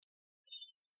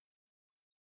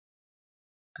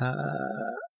All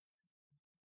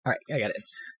right, I got it.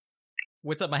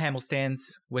 What's up, my Hamel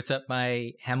stands? What's up,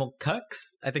 my Hamel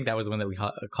cucks? I think that was one that we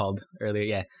called earlier.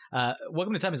 Yeah.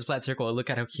 Welcome to Time is a Flat Circle. A look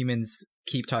at how humans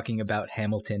keep talking about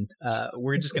Hamilton.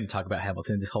 We're just going to talk about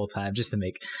Hamilton this whole time just to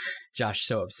make Josh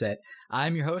so upset.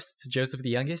 I'm your host, Joseph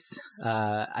the Youngest.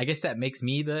 I guess that makes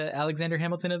me the Alexander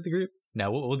Hamilton of the group.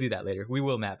 No, we'll do that later. We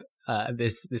will map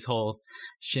this whole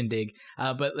shindig.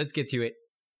 But let's get to it.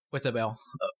 What's up, El?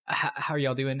 How are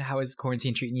y'all doing? How is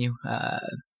quarantine treating you?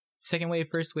 Second wave,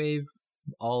 first wave,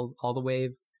 all the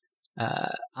wave.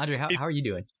 Andre, how are you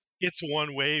doing? It's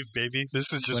one wave, baby.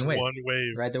 This is just one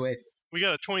wave. Ride the wave. We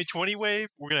got a 2020 wave.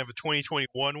 We're going to have a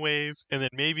 2021 wave. And then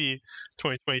maybe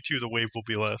 2022, the wave will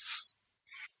be less.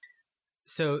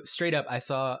 So straight up, I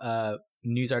saw a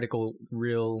news article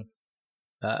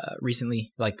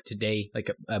recently, like today,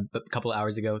 like a couple of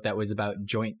hours ago, that was about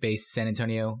Joint Base San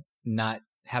Antonio not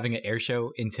having an air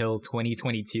show until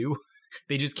 2022.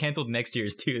 They just canceled next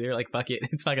year's too. They're like, fuck it.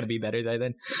 It's not going to be better by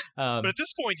then. But at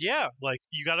this point, yeah, like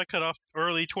you got to cut off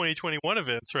early 2021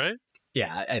 events, right?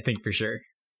 Yeah, I think for sure.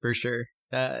 For sure.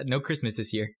 No Christmas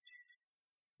this year.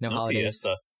 No holidays.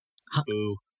 Fiesta.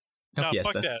 Boo. No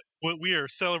fiesta. Fuck that. We are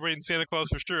celebrating Santa Claus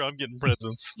for sure. I'm getting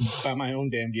presents. Buy my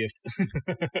own damn gift.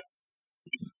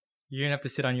 You're going to have to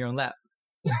sit on your own lap.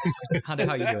 Honda,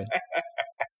 how you doing?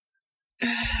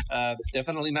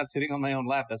 Definitely not sitting on my own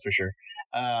lap, that's for sure.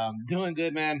 Doing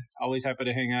good, man. Always happy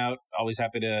to hang out. Always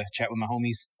happy to chat with my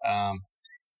homies.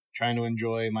 Trying to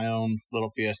enjoy my own little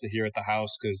fiesta here at the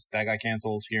house because that got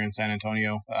canceled here in San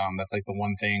Antonio. That's like the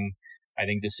one thing I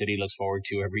think the city looks forward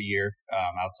to every year,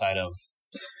 outside of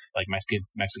like Mexican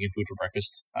food for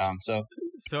breakfast. So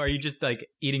are you just like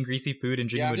eating greasy food and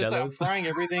drinking Modelo's? I'm just frying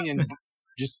everything and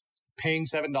just paying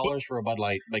 $7 for a Bud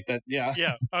Light, like that. Yeah,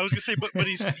 I was gonna say, but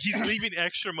he's leaving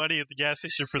extra money at the gas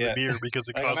station for the beer because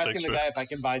it costs extra. I'm asking the guy if I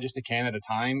can buy just a can at a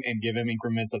time and give him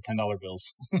increments of $10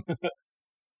 bills.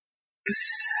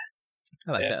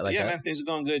 I like that. I like that. Man, things are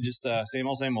going good. Just same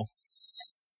old, same old.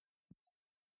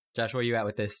 Josh, where are you at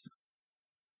with this?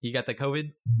 You got the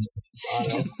COVID?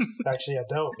 Actually, I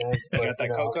don't, man. But, I got that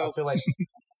cocoa. I feel like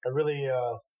I'm really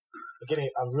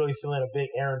feeling a big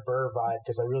Aaron Burr vibe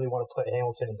because I really want to put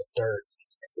Hamilton in the dirt.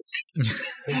 I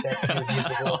think that's too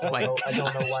musical. I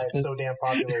don't know why it's so damn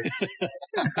popular.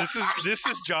 This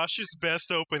is Josh's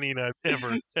best opening I've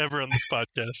ever on this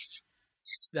podcast.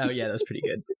 Oh yeah, that's pretty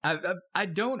good. I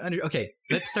don't under. Okay,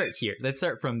 let's start here. Let's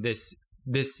start from this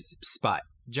spot.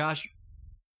 Josh,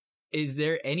 is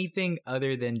there anything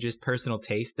other than just personal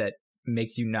taste that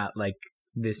makes you not like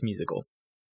this musical?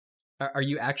 Are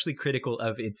you actually critical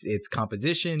of its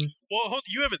composition? Well,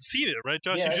 you haven't seen it, right,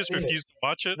 Josh? You just refused to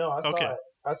watch it? No, I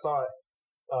saw it.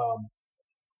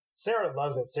 Sarah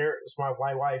loves it.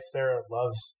 My wife, Sarah,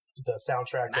 loves the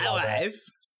soundtrack.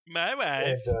 My wife.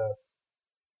 And,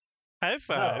 high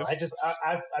five. No, I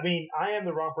mean, I am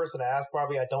the wrong person to ask.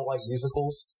 Probably, I don't like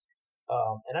musicals.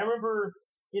 And I remember,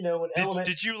 when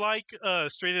Did you like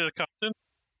Straight Outta Compton?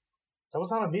 That was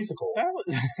not a musical.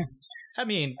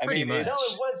 Pretty much. No,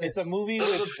 it wasn't. It's a movie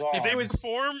with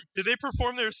songs. Did they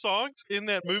perform their songs in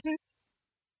that movie?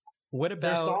 What about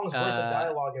their songs weren't the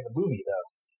dialogue in the movie, though?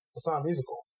 It's not a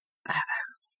musical.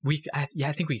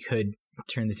 I think we could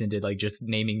turn this into like just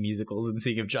naming musicals and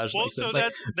seeing if Josh likes them.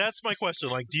 That's my question.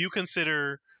 Like, do you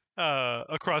consider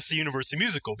Across the Universe a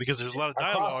musical? Because there's a lot of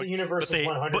dialogue. Across the Universe is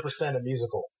 100% a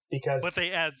musical. But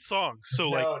they add songs. So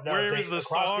where is the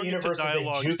song to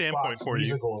dialogue standpoint for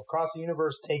musical. you? Across the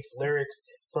Universe takes lyrics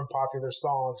from popular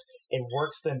songs and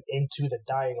works them into the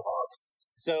dialogue.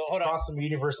 So hold on. Across the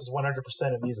Universe is 100%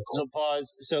 a musical. So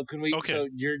pause. So can we? Okay. So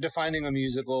you're defining a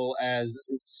musical as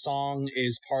song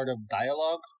is part of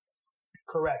dialogue?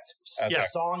 Correct. Okay. The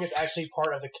song is actually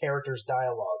part of the character's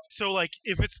dialogue. So, like,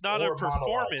 if it's not a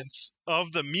performance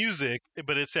of the music,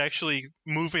 but it's actually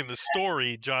moving the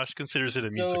story, Josh considers it a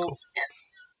musical.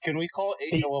 Can we call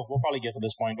it? We'll probably get to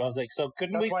this point. But I was like, so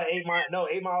couldn't That's why 8 Mile.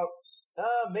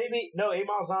 Maybe. No, 8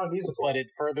 Mile's not a musical. But it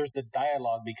furthers the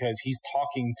dialogue because he's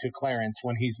talking to Clarence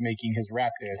when he's making his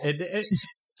rap diss.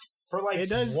 For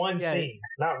one scene.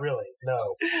 Not really.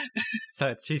 No.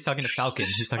 So she's talking to Falcon.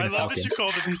 He's talking to Falcon. I love that you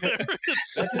called him Clarence.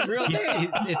 That's his real name.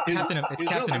 It's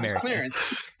Captain America.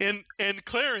 Clarence. And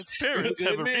Clarence's parents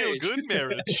have a real good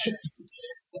marriage.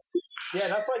 Yeah,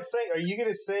 that's like saying, are you going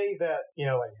to say that,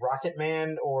 like Rocket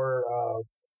Man or...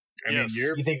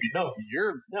 you're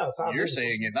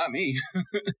saying it, not me.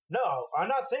 No, I'm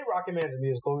not saying Rocket Man's a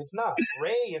musical. It's not.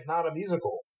 Ray is not a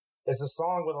musical. It's a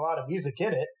song with a lot of music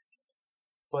in it.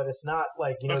 But it's not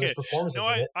like, there's performances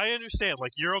in it. I understand.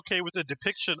 Like, you're okay with the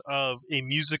depiction of a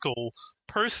musical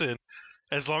person.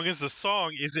 as long as the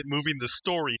song isn't moving the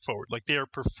story forward. Like they are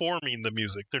performing the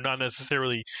music. They're not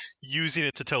necessarily using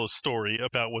it to tell a story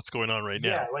about what's going on right now.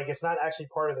 Yeah, like it's not actually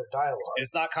part of their dialogue.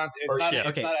 It's not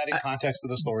adding context to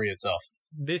the story itself.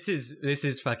 This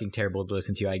is fucking terrible to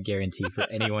listen to. I guarantee for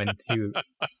anyone who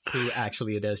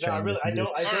actually does try. No, I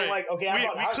don't right. like. Okay,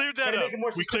 we cleared that up. Make it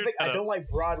more specific. I don't like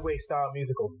Broadway style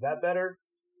musicals. Is that better?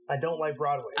 I don't like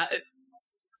Broadway.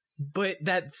 But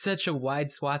that's such a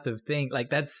wide swath of thing. Like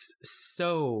that's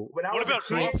so. What about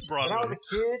off-Broadway? When I was a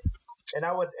kid, and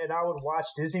I would watch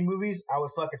Disney movies, I would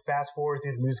fucking fast forward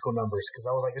through the musical numbers because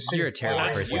I was like, "This shit You're is a terrible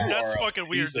person. That's fucking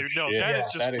weird, dude. No, that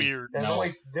is just weird. And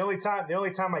the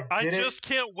only time I did just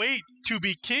can't wait to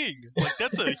be king. Like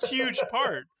that's a huge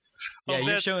part. Yeah,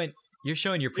 you're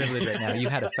showing your privilege right now. You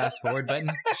had a fast forward button.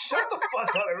 Shut the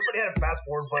fuck up! Everybody had a fast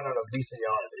forward button on a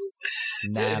VCR,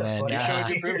 dude. Nah, man. You're showing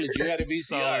your privilege. You had a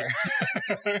VCR.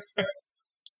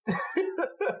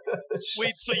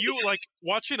 Wait, so you like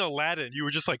watching Aladdin? You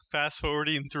were just like fast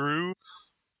forwarding through.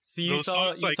 So you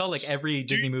saw like every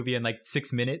Disney movie in like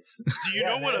 6 minutes. Do you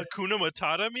know what Hakuna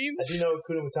Matata means? I do know what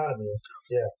Hakuna Matata means.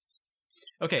 Yeah.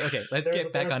 Okay. Let's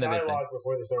get back onto this. Dialogue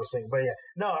before they start singing, but yeah,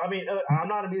 no. I mean, I'm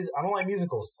not a I don't like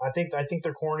musicals. I think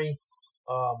they're corny.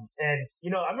 And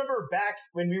I remember back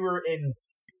when we were in,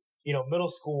 middle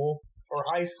school or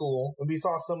high school, when we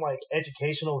saw some like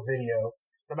educational video,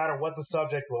 no matter what the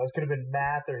subject was, could have been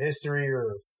math or history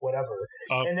or whatever.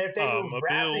 And if they were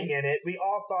rapping in it, we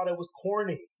all thought it was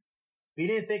corny. We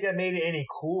didn't think that made it any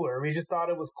cooler. We just thought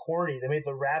it was corny. They made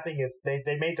the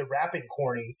rapping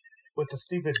corny with the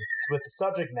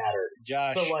subject matter.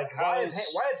 Josh, so like, why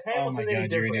is Hamilton any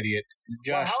different? You're an idiot.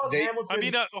 Josh, how is Hamilton? I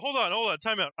mean, hold on,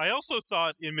 time out. I also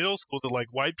thought in middle school that like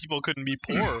white people couldn't be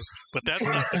poor, but that's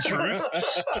not the truth.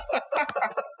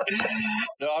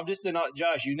 No, I'm just not.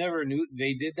 Josh, you never knew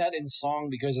they did that in song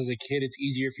because as a kid, it's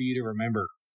easier for you to remember.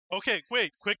 Okay,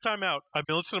 wait, quick time out. I've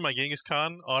been listening to my Genghis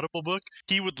Khan Audible book.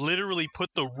 He would literally put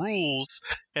the rules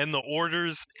and the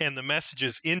orders and the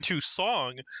messages into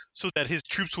song so that his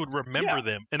troops would remember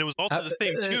them. And it was all to the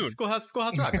same tune. Schoolhouse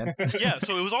Rock, man. Yeah,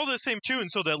 so it was all the same tune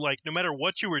so that like no matter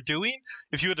what you were doing,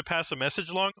 if you had to pass a message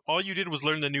along, all you did was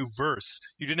learn the new verse.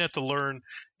 You didn't have to learn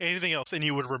anything else and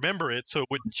you would remember it so it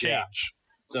wouldn't change. Yeah.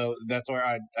 So that's where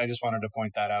I just wanted to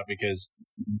point that out because...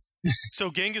 So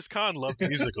Genghis Khan loved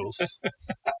musicals.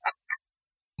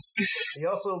 He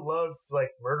also loved like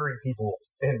murdering people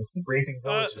and raping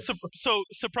villages. So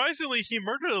surprisingly, he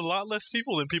murdered a lot less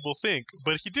people than people think,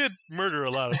 but he did murder a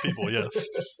lot of people. Yes.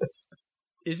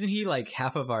 Isn't he like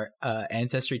half of our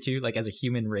ancestry too? Like as a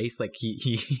human race, like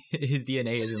he his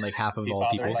DNA is in like half of all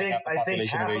people. I think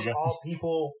half of all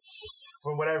people,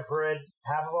 from what I've read,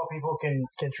 half of all people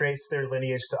can trace their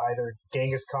lineage to either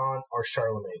Genghis Khan or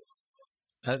Charlemagne.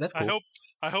 That's cool.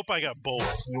 I hope I got both.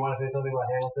 You want to say something about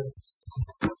Hamilton?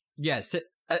 Yes,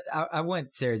 I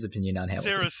want Sarah's opinion on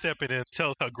Hamilton. Sarah's stepping in.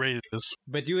 Tell us how great it is.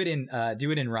 But do it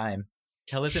in rhyme.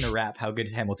 Tell us in a rap how good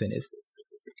Hamilton is.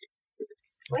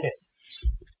 Okay.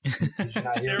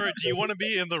 Sarah, do you want to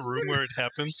be in the room where it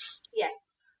happens? Yes.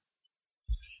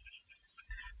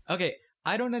 Okay.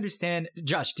 I don't understand.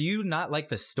 Josh, do you not like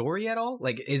the story at all?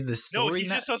 Like, is the story No, he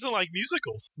just doesn't like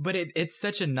musicals. But it's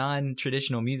such a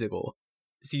non-traditional musical.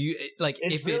 So you like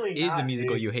if it is a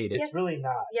musical, you hate it. It's really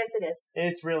not. Yes, it is.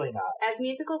 It's really not. As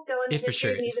musicals go in the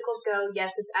history of musicals go,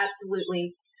 yes, it's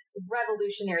absolutely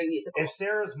revolutionary musical. If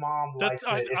Sarah's mom likes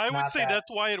it, I would say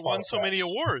that's why it won so many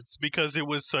awards because it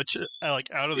was such like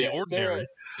out of the ordinary. Sarah,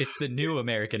 it's the new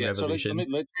American Revolution. So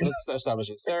let's establish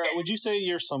it. Sarah, would you say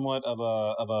you're somewhat of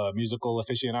a musical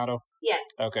aficionado? Yes.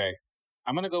 Okay,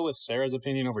 I'm gonna go with Sarah's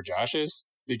opinion over Josh's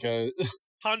because.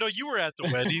 Hondo, you were at the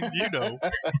wedding, you know.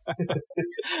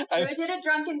 Who did a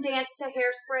drunken dance to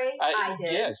Hairspray? I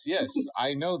did. Yes,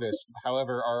 I know this.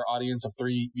 However, our audience of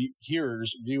 3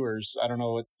 viewers, I don't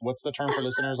know, what's the term for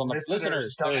listeners on the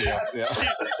listeners? There we go. Yeah.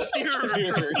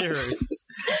 Hearers.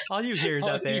 All you hearers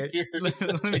out there,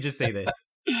 let me just say this.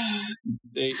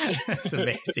 That's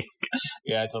amazing.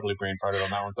 Yeah, I totally brain farted on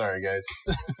that one. Sorry, guys.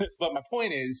 But my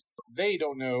point is, they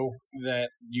don't know that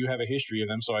you have a history of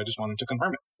them, so I just wanted to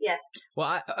confirm it. Yes.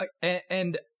 Well,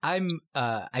 I'm,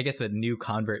 I guess, a new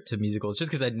convert to musicals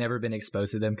just because I'd never been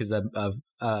exposed to them because I'm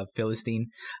of Philistine.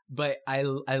 But I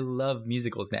love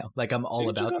musicals now. Like, I'm all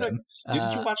about them.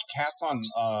 Didn't you watch Cats on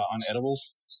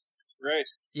Edibles? Right.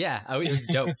 Yeah, it was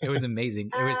dope. It was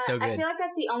amazing. It was so good. I feel like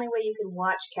that's the only way you can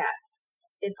watch Cats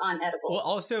is on Edibles. Well,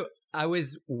 also, I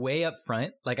was way up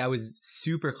front. Like, I was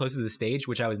super close to the stage,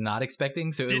 which I was not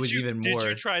expecting. So it was even more. Did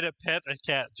you try to pet a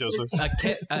cat, Joseph?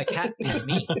 A cat pet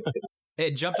me.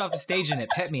 It jumped off the stage and it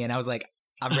pet me, and I was like,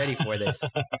 I'm ready for this.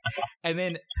 And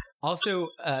then Also,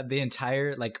 the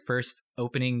entire like first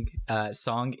opening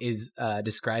song is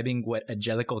describing what a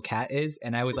jellicle cat is,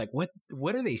 and I was like,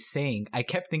 "What are they saying?" I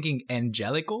kept thinking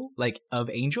angelical, like of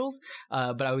angels,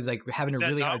 but I was like having a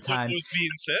really hard time. What was being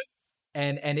said?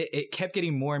 And it kept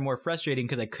getting more and more frustrating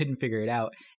because I couldn't figure it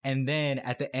out. And then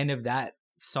at the end of that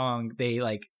song, they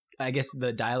like, I guess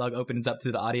the dialogue opens up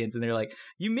to the audience and they're like,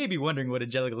 "You may be wondering what a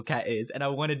jellicle cat is." And I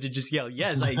wanted to just yell,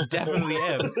 "Yes, I definitely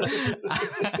am."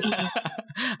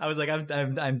 I was like,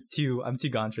 I'm too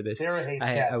gone for this. Sarah hates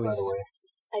cats, by the way.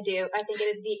 I do. I think it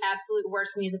is the absolute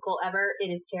worst musical ever. It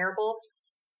is terrible.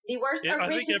 The worst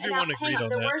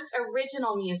worst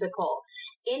original musical.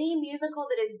 Any musical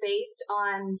that is based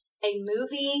on a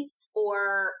movie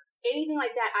or anything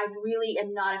like that, I really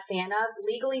am not a fan of.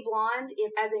 Legally Blonde,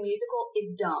 as a musical,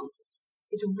 is dumb.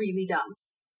 It's really dumb.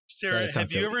 Sarah,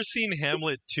 have you ever seen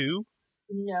Hamlet 2?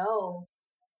 No.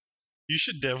 You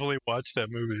should definitely watch that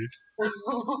movie.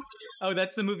 Oh,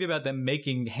 that's the movie about them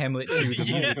making Hamlet 2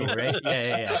 the musical, right?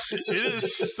 Yeah. It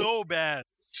is so bad.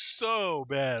 So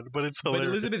bad, but it's hilarious.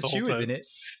 But Elizabeth Shue is in it.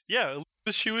 Yeah,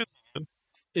 Elizabeth Shue is.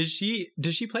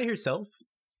 Does she play herself?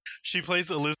 She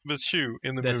plays Elizabeth Shue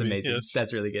in the movie. That's amazing. Yes.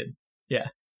 That's really good. Yeah.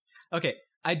 Okay.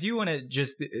 I do want to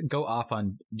just go off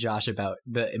on Josh about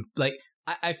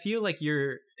I feel like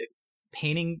you're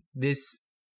painting this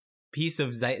piece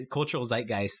of cultural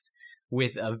zeitgeist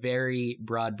with a very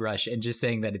broad brush and just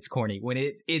saying that it's corny when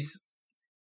it's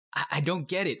I don't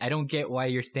get it. I don't get why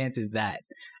your stance is that,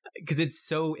 because it's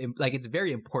so it's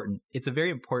very important. It's a very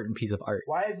important piece of art.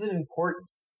 Why is it important?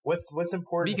 What's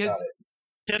important about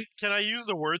it? Can I use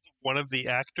the words of one of the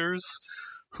actors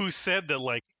who said that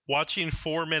like watching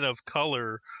four men of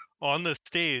color on the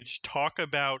stage talk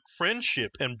about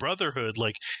friendship and brotherhood,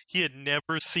 like he had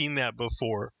never seen that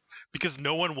before, because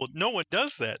no one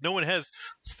does that. No one has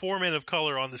four men of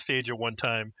color on the stage at one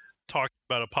time talking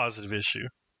about a positive issue.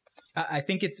 I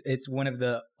think it's one of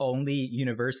the only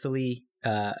universally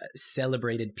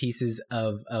celebrated pieces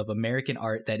of American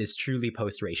art that is truly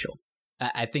post-racial.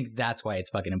 I think that's why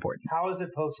it's fucking important. How is it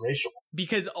post-racial?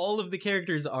 Because all of the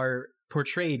characters are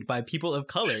portrayed by people of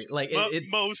color. Like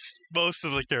most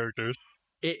of the characters.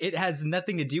 It has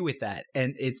nothing to do with that,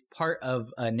 and it's part of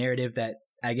a narrative that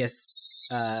I guess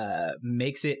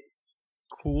makes it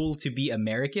cool to be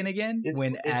American again.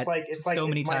 It's like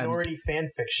minority fan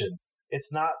fiction.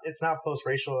 It's not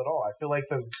post-racial at all. I feel like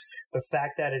the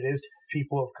fact that it is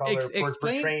people of color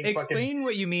portraying explain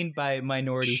what you mean by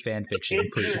minority fan fiction,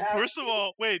 please. First of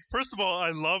all,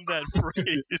 I love that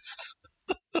phrase.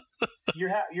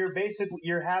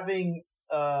 You're having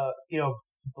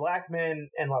black men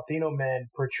and Latino men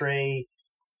portray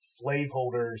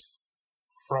slaveholders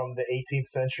from the 18th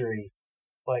century.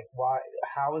 Like, why?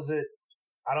 How is it?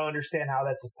 I don't understand how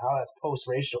that's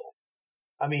post-racial.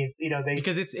 I mean,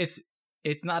 because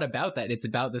it's not about that. It's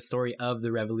about the story of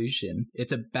the revolution.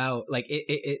 It's about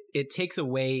it takes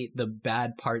away the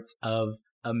bad parts of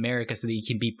America so that you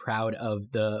can be proud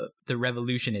of the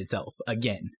revolution itself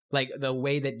again. Like the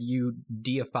way that you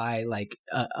deify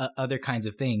other kinds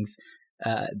of things.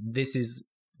 This is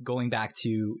going back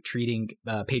to treating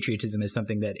patriotism as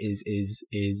something that is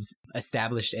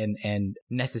established and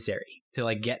necessary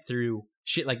to get through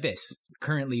shit like this.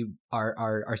 Currently,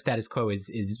 our status quo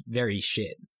is very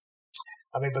shit.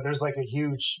 I mean, but there's a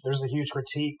huge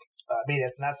critique. I mean,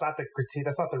 that's not the critique.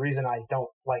 That's not the reason I don't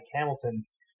like Hamilton.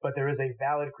 But there is a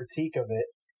valid critique of it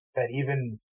that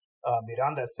even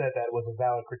Miranda said that was a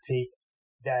valid critique.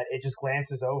 That it just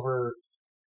glances over,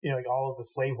 all of the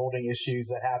slaveholding issues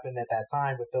that happened at that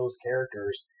time with those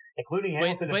characters, including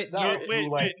Hamilton himself.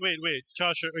 Wait,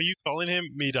 Josh, are you calling him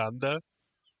Miranda?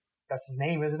 That's his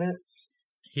name, isn't it?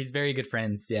 He's very good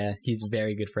friends. Yeah, he's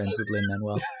very good friends with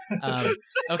Lin-Manuel.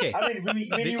 Okay. I mean,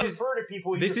 when you refer to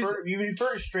people, you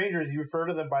refer to strangers, you refer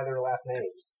to them by their last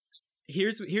names.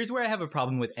 Here's where I have a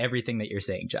problem with everything that you're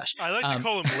saying, Josh. I like to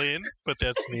call him Lin, but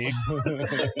that's me.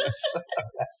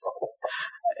 That's all.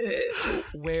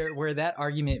 Where that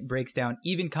argument breaks down,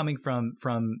 even coming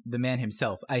from the man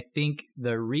himself, I think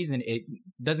the reason it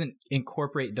doesn't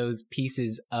incorporate those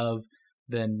pieces of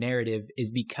the narrative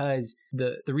is because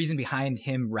the reason behind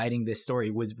him writing this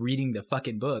story was reading the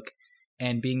fucking book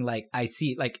and being like, I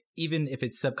see, even if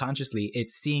it's subconsciously,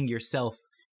 it's seeing yourself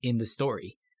in the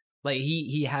story. Like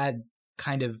he had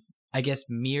kind of, I guess,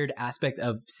 mirrored aspect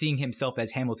of seeing himself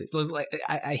as Hamilton. So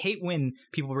I hate when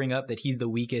people bring up that he's the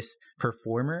weakest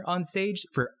performer on stage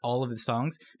for all of the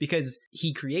songs, because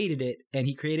he created it, and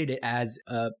he created it as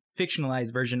a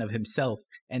fictionalized version of himself,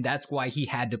 and that's why he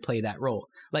had to play that role.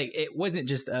 Like, it wasn't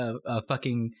just a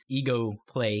fucking ego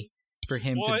play for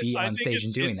him to be on stage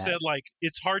and doing that. Said, like,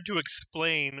 it's hard to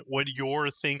explain what you're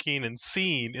thinking and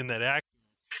seeing in that act,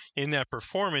 in that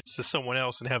performance to someone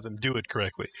else and have them do it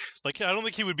correctly. Like, I don't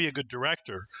think he would be a good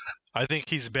director. I think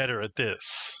he's better at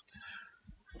this.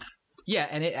 Yeah,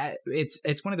 and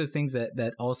it's one of those things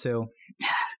that also.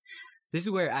 This is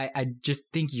where I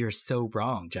just think you're so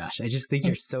wrong, Josh. I just think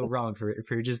you're so wrong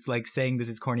for just like saying this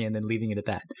is corny and then leaving it at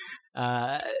that.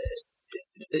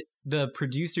 The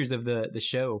producers of the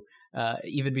show,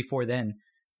 even before then,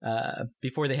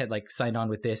 before they had like signed on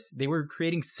with this, they were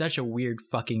creating such a weird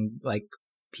fucking like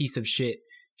piece of shit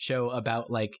show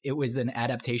about like it was an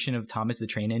adaptation of Thomas the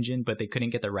Train Engine, but they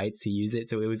couldn't get the rights to use it,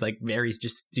 so it was like very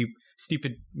just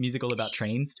stupid musical about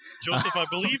trains. Joseph, I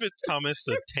believe it's Thomas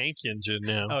the Tank Engine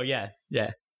now. Oh yeah,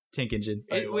 Tank Engine.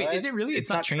 Wait, is it really? It's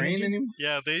not Train Engine anymore?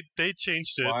 Yeah, they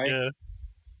changed it. Why? Yeah.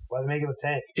 Why they make him a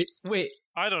tank? Wait,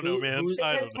 I don't know, man.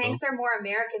 Because tanks are more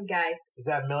American, guys. Is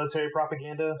that military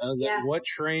propaganda? Yeah. What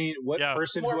train? What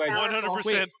person more who I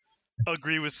 100%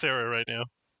 agree with Sarah right now.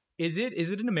 Is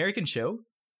it an American show?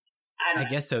 I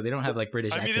guess so. They don't have like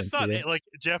British accents. I mean, it's not like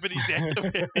Japanese anime.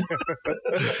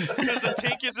 Because the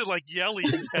tank isn't like yelling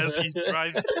as he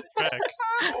drives the track.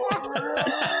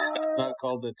 It's not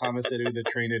called the Thomas-Edu, the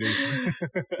Train-Edu.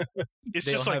 It's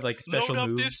they just don't have, like special load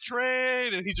moves. up this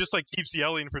train, and he just like keeps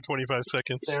yelling for 25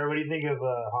 seconds. Sarah, what do you think of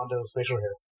Hondo's facial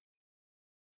hair?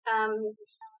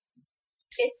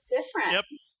 It's different. Yep.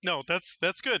 No, that's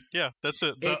good. Yeah, that's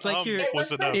it. It's like it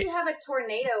looks like you have a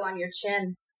tornado on your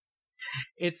chin.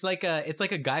 It's like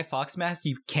a Guy Fawkes mask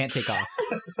you can't take off.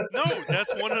 No,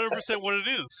 that's 100% what it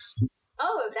is.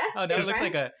 Oh, that's no,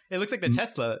 different. it looks like the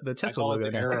Tesla logo.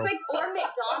 It looks like or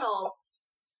McDonald's.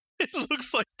 It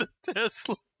looks like the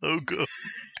Tesla logo.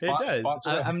 It does.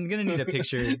 I'm gonna need a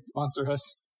picture. Sponsor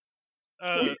us.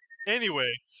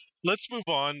 Anyway, let's move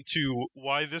on to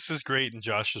why this is great and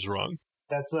Josh is wrong.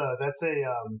 That's a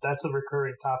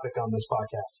recurring topic on this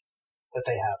podcast that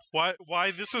they have.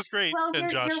 Why this is great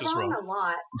and Josh is wrong. A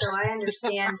lot, so I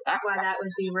understand why that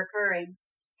would be recurring.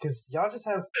 Because y'all just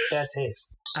have bad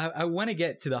taste. I want to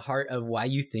get to the heart of why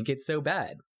you think it's so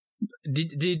bad.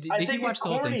 Did you watch the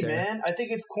whole corny, thing, Sarah? man. I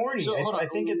think it's corny. So, I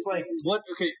think it's like what?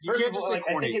 Okay, you can't just say like,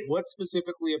 corny. What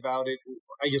specifically about it?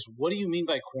 I guess. What do you mean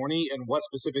by corny, and what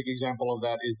specific example of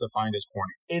that is defined as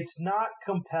corny? It's not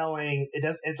compelling. It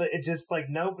does. It just like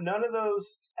none of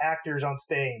those actors on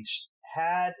stage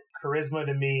had charisma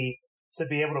to me to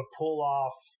be able to pull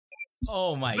off.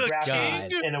 Oh my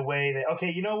god! In a way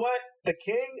that you know what? The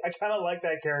King, I kind of like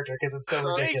that character because it's so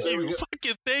ridiculous.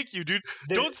 Thank you, dude.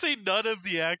 Don't say none of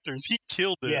the actors. He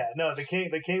killed it. Yeah, no, the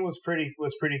King was pretty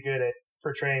good at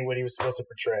portraying what he was supposed to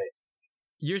portray.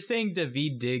 You're saying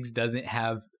Daveed Diggs doesn't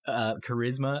have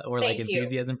charisma or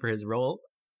enthusiasm for his role?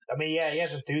 I mean, yeah, he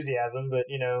has enthusiasm, but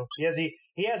he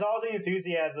has all the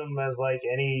enthusiasm as like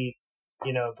any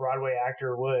Broadway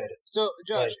actor would. So,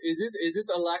 Josh, is it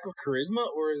a lack of charisma,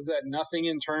 or is that nothing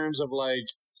in terms of like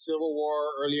Civil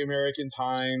War, early American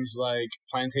times, like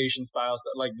plantation style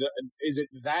stuff? Like, is it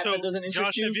that doesn't interest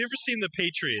Josh, you? have you ever seen The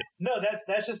Patriot? No,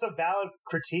 that's just a valid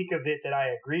critique of it that I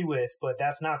agree with, but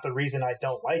that's not the reason I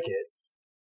don't like it.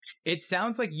 It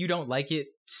sounds like you don't like it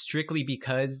strictly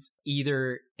because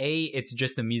either A, it's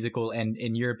just a musical, and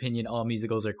in your opinion, all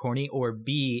musicals are corny, or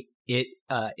B, it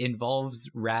involves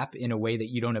rap in a way that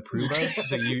you don't approve of,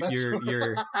 so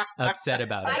you're upset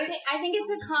about it. I think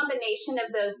it's a combination of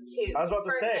those two. I was about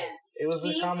to say it was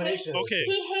a combination.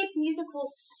 He hates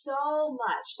musicals so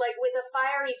much, like with a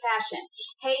fiery passion.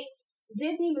 Hates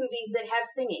Disney movies that have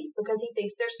singing because he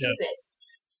thinks they're stupid.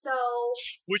 So,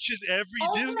 which is every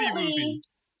Disney movie.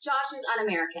 Josh is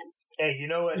un-American. Hey, you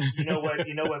know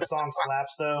what song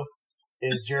slaps though?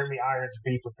 Is Jeremy Irons'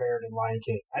 "Be Prepared" in Lion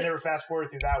King. I never fast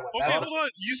forwarded through that one. Okay, hold on.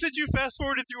 You said you fast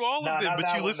forwarded through all of them,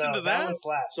 but you listened to that? That one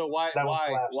slaps. So why that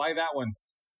one?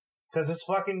 Because it's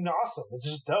fucking awesome. It's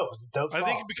just dope. It's a dope song. I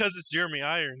think because it's Jeremy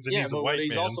Irons and he's a white man.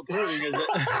 He's also proving is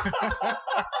that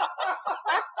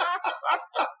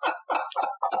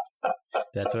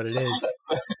that's what it is.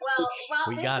 Well,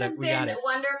 this has been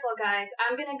wonderful, guys.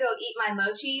 I'm going to go eat my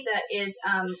mochi that is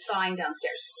thawing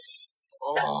downstairs.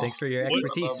 So, thanks for your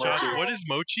expertise. Josh, what is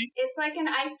mochi? It's like an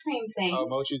ice cream thing. Oh,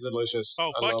 mochi's delicious.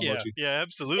 Oh, fuck yeah. Mochi. Yeah,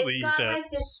 absolutely. It's got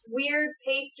like this weird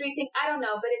pastry thing. I don't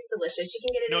know, but it's delicious. You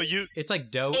can get it it's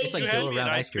like dough. It's like dough around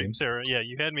ice cream. Sarah, yeah,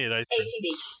 you had me at ice cream.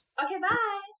 H-E-B. Okay,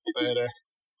 bye. Later.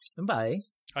 Bye.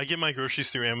 I get my groceries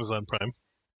through Amazon Prime.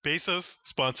 Bezos,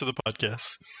 sponsor the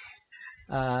podcast.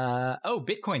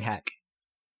 Bitcoin hack.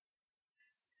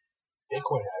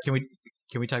 Bitcoin hack.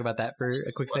 Can we talk about that for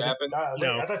a quick second?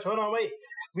 No. I thought, wait.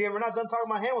 We're not done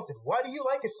talking about Hamilton. Why do you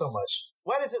like it so much?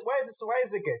 Why is it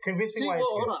good? Convince me why it's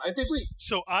good. Hold on. I think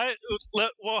So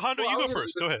Hondo, you go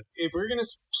first. Go ahead. If we're going to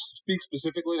speak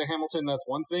specifically to Hamilton, that's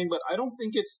one thing, but I don't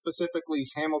think it's specifically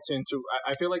Hamilton.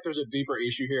 I feel like there's a deeper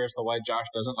issue here as to why Josh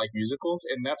doesn't like musicals,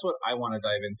 and that's what I want to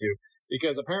dive into.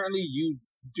 Because apparently you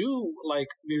do like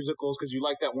musicals because you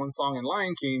like that one song in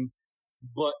Lion King,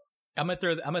 but I'm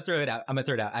gonna throw it out.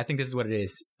 I think this is what it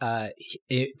is.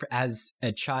 As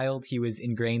a child, he was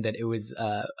ingrained that it was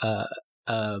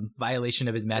a violation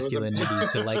of his masculinity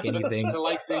to like anything, to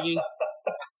like singing.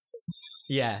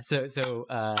 Yeah. So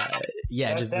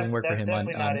it just doesn't work for him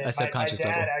on a subconscious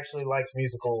level. My dad actually likes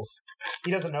musicals.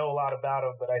 He doesn't know a lot about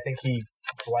them, but I think he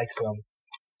likes them.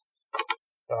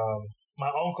 My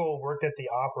uncle worked at the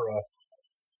opera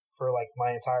for like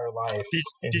my entire life.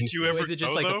 Did you ever? Is it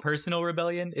just like a personal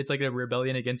rebellion? It's like a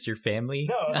rebellion against your family.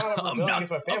 No, it's not a rebellion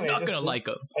against my family. I'm not gonna like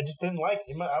them. I just didn't like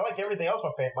him. I like everything else.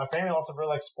 My family also really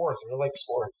likes sports. I really like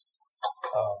sports.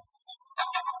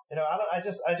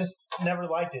 I just never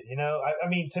liked it. I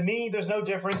mean, to me, there's no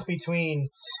difference between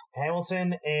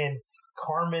Hamilton and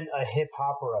Carmen, a hip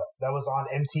opera that was on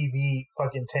MTV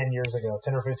fucking 10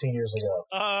 or 15 years ago.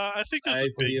 I think there's a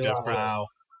big difference. Wow.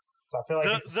 So I feel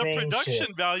like the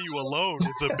production value alone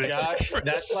is a big difference.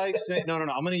 That's like saying, no.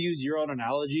 I'm going to use your own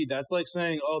analogy. That's like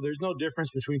saying, there's no difference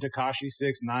between Tekashi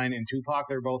 6ix9ine and Tupac.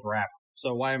 They're both rap.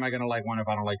 So why am I going to like one if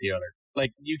I don't like the other?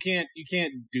 Like you can't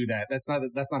do that. That's not a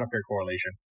fair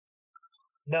correlation.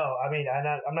 No, I mean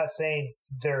I'm not saying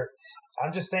they're.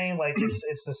 I'm just saying like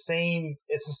it's the same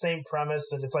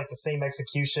premise and it's like the same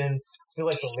execution. I feel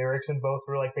like the lyrics in both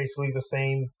were like basically the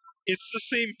same. It's the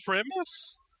same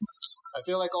premise. I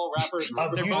feel like all rappers.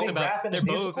 They're both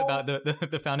about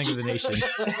the founding of the nation.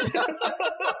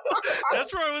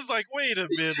 That's where I was like, wait a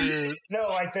minute. No,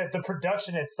 like the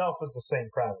production itself was the same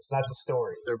premise, not the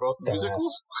story. They're both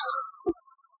musicals.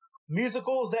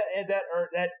 Musicals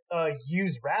that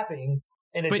use rapping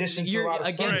in addition to a lot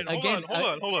of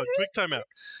hold on. Quick time out.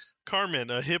 Carmen,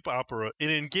 a hip opera.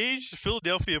 An engaged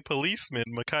Philadelphia policeman,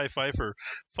 Mekhi Phifer,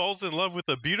 falls in love with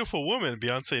a beautiful woman,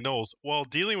 Beyonce Knowles, while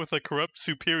dealing with a corrupt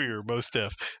superior, Mos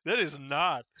Def. That is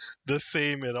not the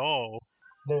same at all.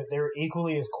 They're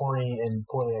equally as corny and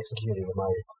poorly executed, in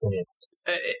my opinion.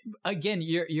 Again,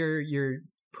 you're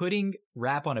putting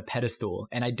rap on a pedestal,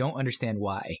 and I don't understand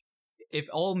why. If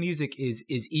all music is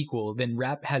equal, then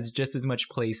rap has just as much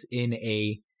place in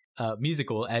a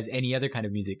musical as any other kind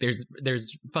of music.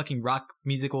 There's fucking rock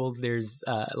musicals. There's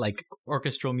like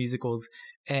orchestral musicals,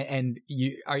 and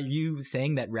are you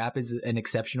saying that rap is an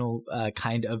exceptional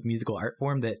kind of musical art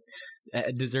form that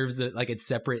deserves its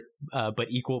separate but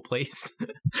equal place?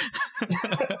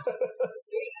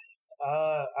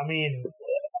 I mean,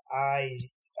 I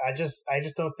just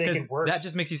don't think it works. That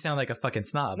just makes you sound like a fucking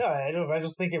snob. No, I don't. I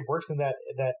just think it works in that.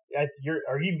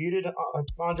 Are you muted,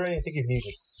 Andre? I think you're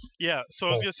muted. Yeah. So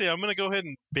I was gonna say I'm gonna go ahead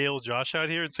and bail Josh out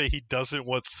here and say he doesn't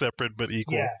want separate but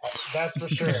equal. Yeah, that's for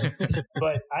sure.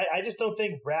 But I just don't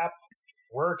think rap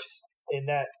works in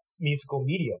that musical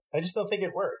medium. I just don't think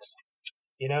it works.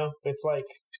 It's like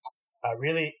I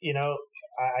really,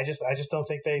 I just don't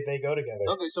think they go together.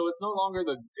 Okay, so it's no longer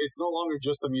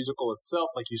just the musical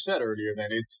itself, like you said earlier. Then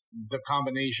it's the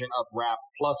combination of rap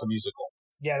plus a musical.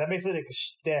 Yeah, that makes it.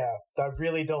 I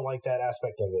really don't like that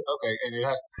aspect of it. Okay, and it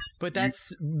has. But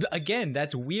that's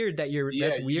weird that you're.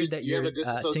 That's weird that you're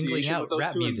singling out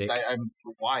rap music.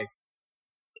 Why?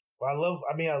 Well, I love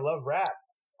rap.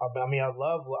 I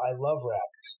love rap.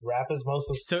 Rap is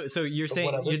mostly. So you're saying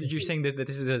saying that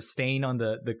this is a stain on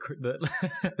the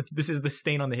this is the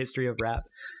stain on the history of rap.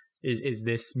 Is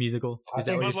this musical? Is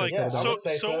that what you're saying?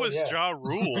 So was Ja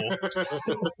Rule.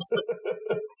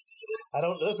 I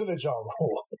don't listen to Ja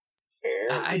Rule.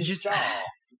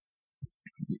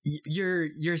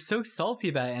 You're so salty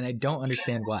about it, and I don't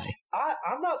understand why.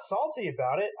 I'm not salty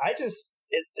about it.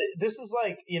 This is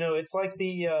like it's like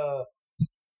the.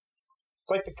 It's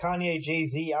like the Kanye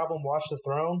Jay-Z album, Watch the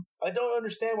Throne. I don't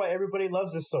understand why everybody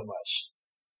loves this so much.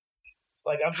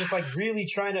 Like, I'm just like really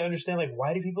trying to understand, like,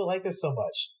 why do people like this so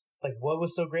much? Like, what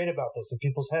was so great about this in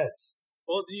people's heads?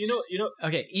 Well,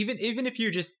 okay, even if you're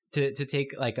just to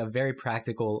take like a very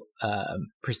practical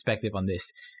perspective on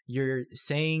this, you're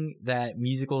saying that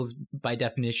musicals by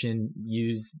definition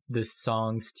use the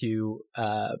songs to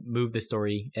move the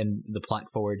story and the plot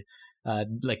forward.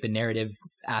 Like the narrative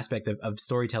aspect of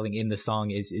storytelling in the song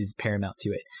is paramount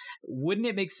to it. wouldn't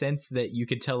it make sense that you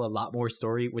could tell a lot more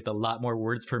story with a lot more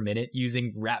words per minute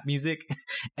using rap music,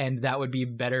 and that would be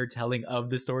better telling of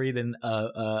the story than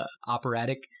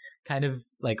operatic kind of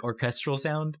like orchestral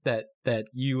sound that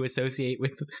you associate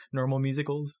with normal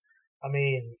musicals? I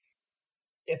mean,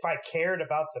 if I cared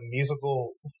about the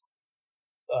musical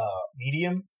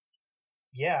medium,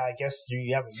 yeah, I guess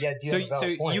you have. Yeah, so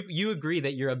you agree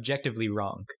that you're objectively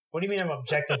wrong. What do you mean I'm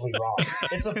objectively wrong?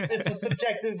 It's a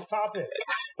subjective topic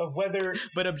of whether.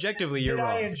 But objectively, you're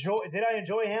wrong. Did I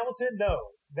enjoy Hamilton? No.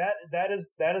 That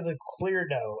is a clear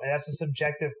no, and that's a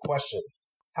subjective question.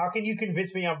 How can you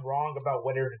convince me I'm wrong about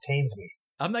what entertains me?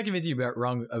 I'm not convincing you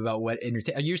wrong about what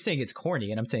entertains. You're saying it's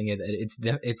corny, and I'm saying it's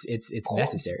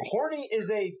necessary. Corny is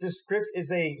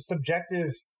a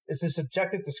subjective. It's a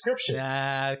subjective description.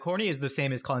 Corny is the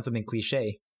same as calling something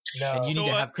cliche. No. And you need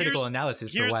to have critical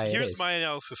analysis for why it is. Here's my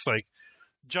analysis. Like,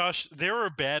 Josh, there are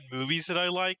bad movies that I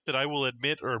like that I will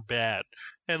admit are bad.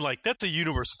 And, like, that's a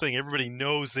universal thing. Everybody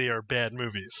knows they are bad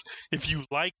movies. If you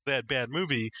like that bad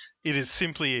movie, it is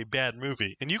simply a bad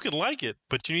movie. And you can like it,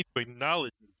 but you need to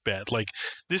acknowledge it's bad. Like,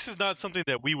 this is not something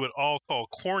that we would all call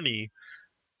corny,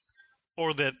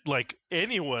 or that, like,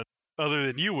 anyone other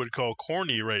than you would call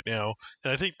corny right now.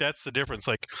 And I think that's the difference.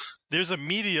 Like, there's a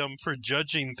medium for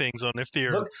judging things on if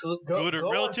they're good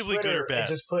or relatively good or bad. And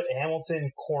just put Hamilton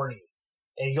corny,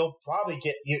 and you'll probably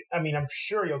get I'm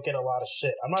sure you'll get a lot of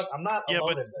shit. I'm not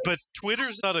alone in this. But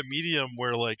Twitter's not a medium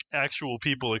where like actual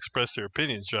people express their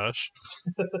opinions, Josh.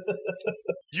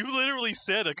 You literally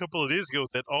said a couple of days ago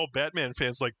that all Batman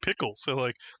fans like pickles. So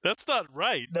like that's not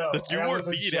right. No, you weren't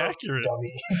being accurate.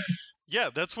 Dummy. Yeah,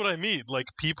 that's what I mean. Like,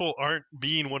 people aren't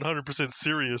being 100%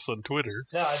 serious on Twitter.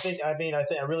 No, I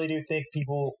really do think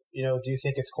people, do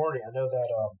think it's corny. I know that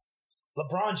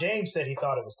LeBron James said he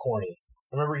thought it was corny.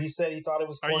 Remember, he said he thought it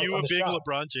was corny. Are you a big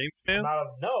LeBron James fan?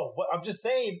 No, I'm just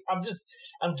saying.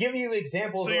 I'm giving you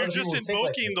examples. So you're just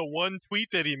invoking the one tweet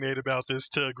that he made about this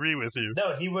to agree with you.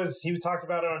 No, he talked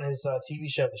about it on his TV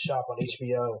show, The Shop on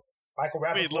HBO. Michael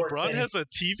Rappaport. Wait, LeBron has a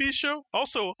TV show?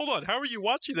 Also, hold on. How are you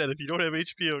watching that if you don't have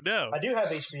HBO now? I do have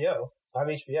HBO. I have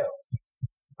HBO.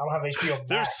 I don't have HBO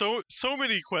Max. There's so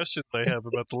many questions I have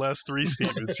about the last three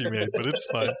statements you made, but it's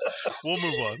fine. We'll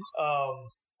move on.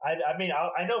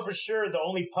 I know for sure the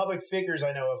only public figures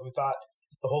I know of who thought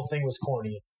the whole thing was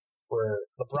corny were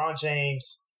LeBron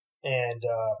James and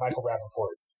Michael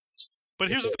Rappaport. But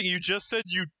here's the thing: you just said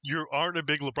you aren't a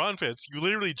big LeBron fan. So you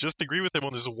literally just agree with him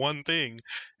on this one thing,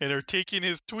 and are taking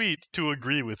his tweet to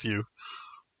agree with you.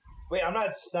 Wait, I'm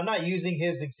not using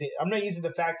I'm not using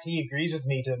the fact he agrees with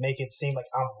me to make it seem like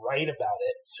I'm right about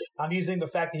it. I'm using the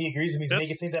fact that he agrees with me to make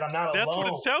it seem that I'm not alone. That's what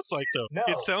it sounds like, though. No,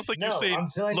 it sounds like you're saying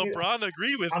LeBron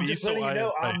agreed with me. I'm just letting you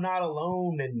know I'm not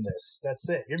alone in this. That's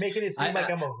it. You're making it seem like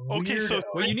I'm a weirdo. Okay, so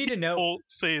what you need to know. People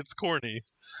say it's corny.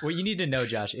 What you need to know,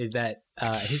 Josh, is that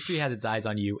history has its eyes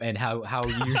on you, and how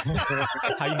you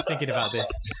how you thinking about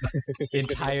this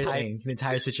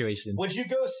entire situation. Would you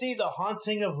go see The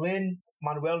Haunting of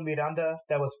Lin-Manuel Miranda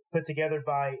that was put together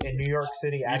by a New York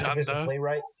City activist and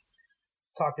playwright?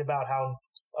 Talked about how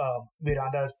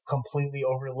Miranda completely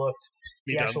overlooked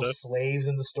the actual slaves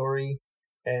in the slavery.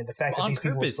 And the fact that these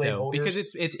people were slaveholders,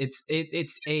 because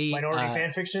it's a minority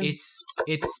fan fiction.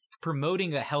 It's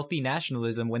promoting a healthy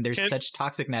nationalism when there's such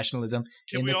toxic nationalism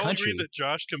in the country. Can we all agree that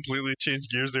Josh completely changed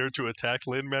gears there to attack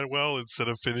Lin-Manuel instead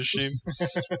of finishing?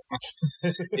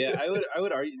 Yeah, I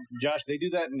would argue, Josh, they do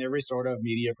that in every sort of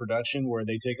media production where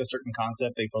they take a certain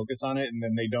concept, they focus on it, and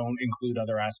then they don't include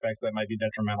other aspects that might be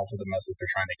detrimental to the message they're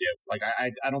trying to give. Like,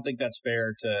 I don't think that's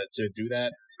fair to do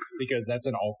that, because that's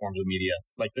in all forms of media.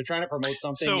 Like, they're trying to promote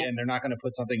something, and they're not going to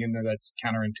put something in there that's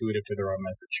counterintuitive to their own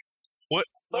message.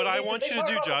 What I want you to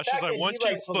do, Josh, is I want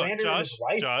you to look,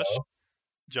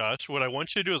 Josh, what I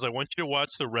want you to do is I want you to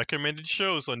watch the recommended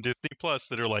shows on Disney Plus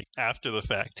that are like after the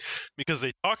fact, because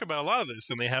they talk about a lot of this,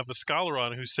 and they have a scholar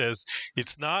on who says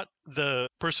it's not the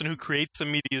person who creates the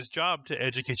media's job to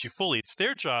educate you fully. It's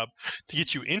their job to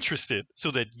get you interested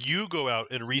so that you go out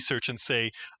and research and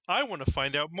say, I want to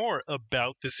find out more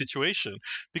about this situation,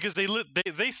 because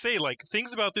they say like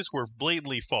things about this were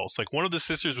blatantly false. Like, one of the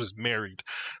sisters was married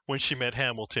when she met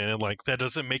Hamilton, and like that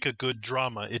doesn't make a good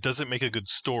drama. It doesn't make a good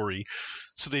story.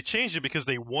 So they changed it because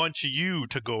they want you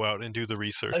to go out and do the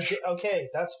research. Okay,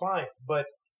 that's fine, but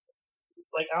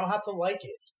like I don't have to like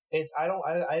it. I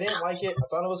didn't like it. I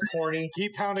thought it was corny.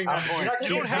 Keep pounding that point. You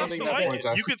don't have to like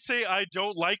it. You could say I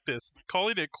don't like this.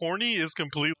 Calling it corny is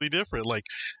completely different. Like,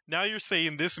 now you're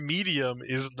saying this medium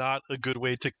is not a good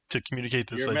way to communicate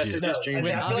this idea. Message is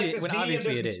changing. I feel like this medium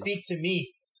doesn't speak to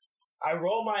me. I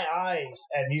roll my eyes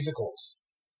at musicals.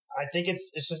 I think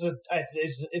it's just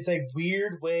it's a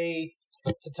weird way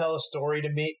to tell a story to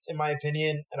me, in my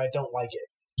opinion, and I don't like it.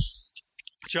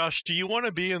 Josh, do you want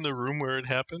to be in the room where it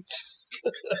happens?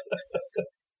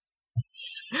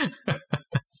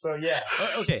 So yeah,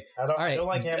 okay. I don't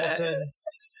like Hamilton.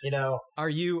 Are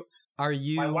you?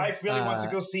 My wife really wants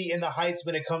to go see In the Heights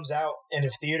when it comes out, and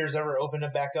if theaters ever open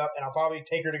it back up, and I'll probably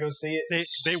take her to go see it.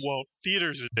 They won't.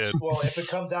 Theaters are dead. Well, if it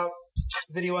comes out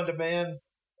video on demand,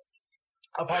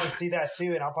 I'll probably see that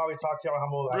too, and I'll probably talk to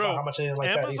y'all about how much I didn't like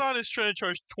Amazon that. Amazon is trying to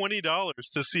charge $20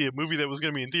 to see a movie that was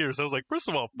going to be in theaters. I was like, first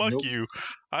of all, fuck you.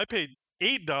 I paid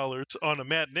 $8 on a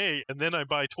matinee, and then I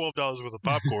buy $12 worth of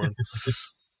popcorn.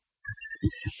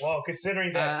 Well,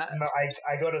 considering that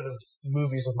I go to the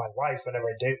movies with my wife whenever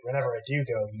I do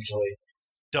go, usually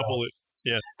double it.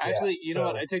 Yeah. Actually, you know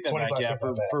what? I take that back. Yeah,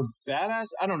 for badass,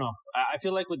 I don't know. I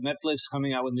feel like with Netflix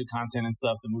coming out with new content and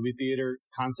stuff, the movie theater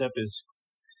concept is.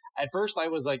 At first, I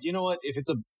was like, you know what? If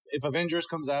Avengers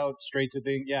comes out straight to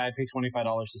thing, yeah, I'd pay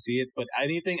 $25 to see it. But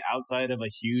anything outside of a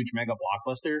huge mega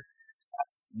blockbuster,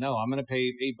 no, I'm gonna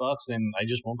pay $8 and I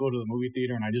just won't go to the movie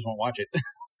theater and I just won't watch it.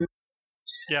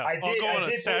 Yeah, I'll go on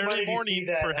a Saturday morning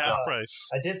for half price.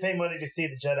 I did pay money to see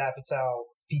the Judd Apatow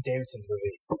Pete Davidson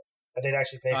movie. I did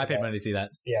actually pay. I paid money to see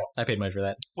that. Yeah, I paid money for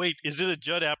that. Wait, is it a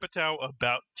Judd Apatow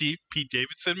about Pete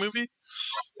Davidson movie?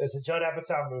 It's a Judd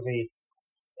Apatow movie,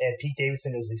 and Pete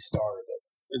Davidson is the star of it.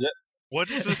 Is it? What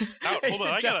is it? Hold on,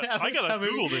 I gotta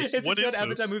Google this. It's what a is Judd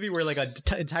this? Apatow movie where like an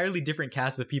entirely different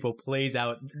cast of people plays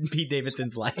out Pete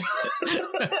Davidson's life.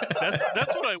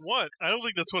 That's what I want. I don't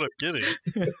think that's what I'm getting.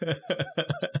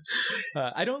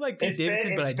 I don't like Pete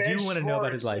Davidson, but I do want to know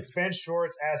about his life. It's Ben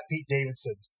Schwartz as Pete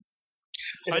Davidson.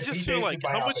 I just feel like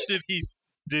how much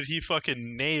did he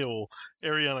fucking nail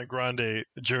Ariana Grande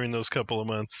during those couple of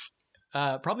months?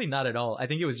 Probably not at all. I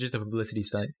think it was just a publicity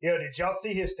stunt. Yo, did y'all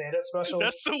see his stand-up special?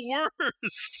 That's the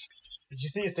worst. Did you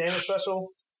see his stand-up special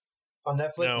on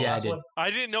Netflix? No, yeah, I did.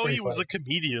 I didn't know he was a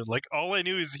comedian. Like, all I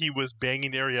knew is he was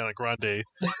banging Ariana Grande.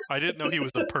 I didn't know he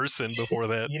was a person before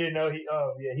that. You didn't know he?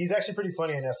 Oh, yeah, he's actually pretty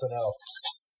funny on SNL.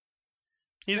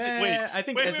 I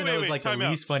think SNL is like the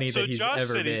least funny that he's Josh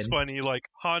ever said been. He's funny, like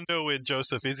Hondo and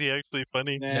Joseph. Is he actually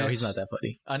funny? No, he's not that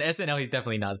funny. On SNL, he's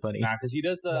definitely not funny. Nah, because he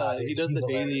does the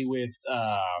daily with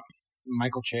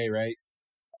Michael Che, right?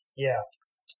 Yeah.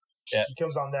 He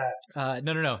comes on that.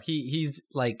 No. He's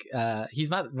like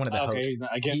he's not one of the hosts.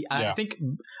 I think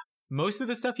most of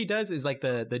the stuff he does is like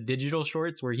the digital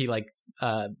shorts where he like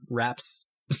raps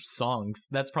songs.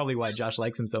 That's probably why Josh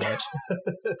likes him so much.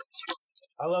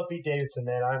 I love Pete Davidson,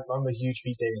 man. I'm a huge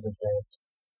Pete Davidson fan.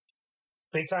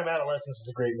 Big Time Adolescence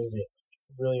was a great movie.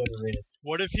 Really underrated.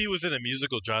 What if he was in a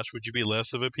musical, Josh? Would you be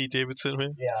less of a Pete Davidson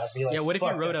fan? Yeah, I'd be like, what if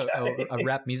you wrote a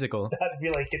rap musical? I'd be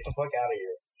like, get the fuck out of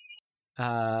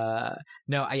here.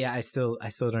 No, I still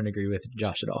don't agree with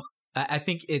Josh at all. I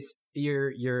think it's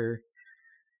you're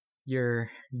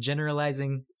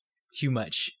generalizing too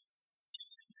much.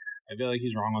 I feel like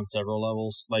he's wrong on several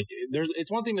levels. Like,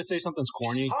 it's one thing to say something's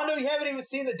corny. Oh no, you haven't even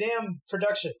seen the damn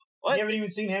production. What? You haven't even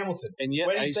seen Hamilton. And yet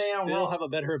I still have a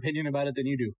better opinion about it than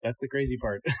you do. That's the crazy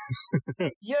part.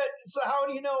 Yeah, so how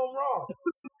do you know I'm wrong?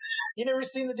 You never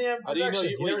seen the damn production. How do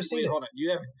you know? You never seen it. Hold on.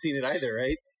 You haven't seen it either,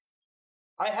 right?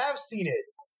 I have seen it.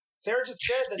 Sarah just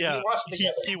said that we watched it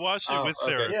together. He watched it with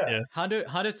Sarah. Okay. Yeah.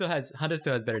 Hondo still has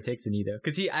better takes than you though,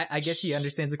 because I guess he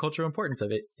understands the cultural importance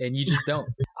of it, and you just don't.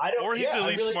 I don't. Or he's at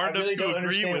least smart enough to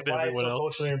agree with everyone else.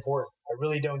 Culturally important. I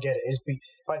really don't get it. It's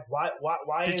like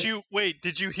why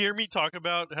Did you hear me talk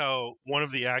about how one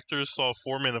of the actors saw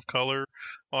 4 Men of Color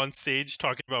on stage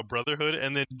talking about brotherhood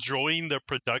and then joined the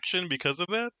production because of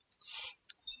that?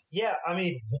 Yeah, I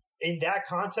mean, in that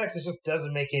context, it just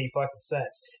doesn't make any fucking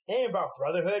sense. It ain't about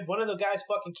brotherhood. One of the guys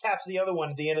fucking caps the other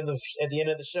one at the end of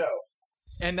the show.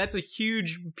 And that's a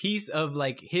huge pice of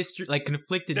like history, like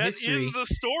conflicted history. That is the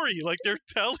story. Like they're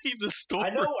telling the story. I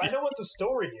know what the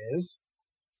story is.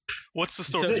 What's the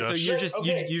story, Josh? So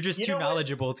you're just too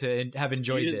knowledgeable to have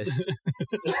enjoyed this.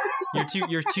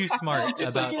 You're too smart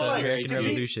about the American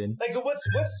Revolution. Like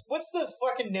what's the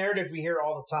fucking narrative we hear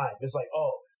all the time? It's like,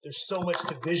 oh, there's so much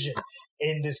division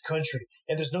in this country,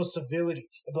 and there's no civility,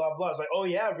 and blah blah. It's like, oh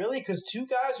yeah, really? Because 2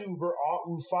 guys who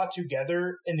fought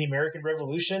together in the American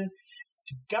Revolution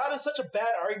got in such a bad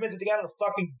argument that they got in a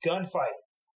fucking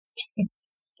gunfight.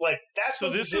 Like that's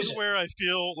so. This division. Is where I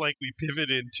feel like we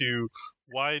pivot into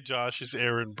why Josh is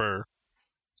Aaron Burr.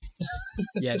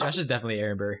 Yeah, Josh is definitely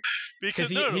Aaron Burr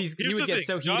because he would get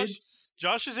so heated.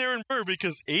 Josh is Aaron Burr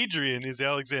because Adrian is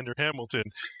Alexander Hamilton,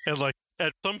 and like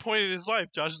at some point in his life,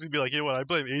 Josh is gonna be like, you know what? I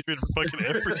blame Adrian for fucking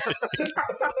everything.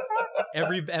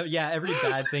 every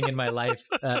bad thing in my life,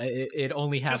 it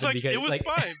only happened because it was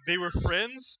fine. They were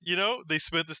friends, you know. They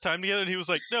spent this time together, and he was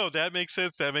like, "No, that makes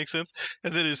sense. That makes sense."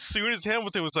 And then as soon as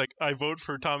Hamilton was like, "I vote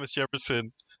for Thomas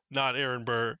Jefferson, not Aaron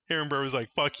Burr," Aaron Burr was like,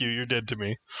 "Fuck you, you're dead to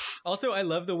me." Also, I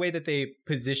love the way that they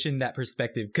position that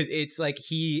perspective because it's like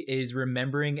he is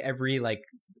remembering every like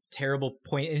terrible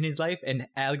point in his life, and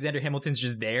Alexander Hamilton's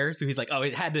just there, so he's like, oh,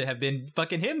 it had to have been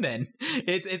fucking him then.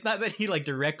 It's not that he like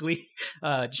directly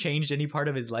changed any part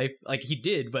of his life, like he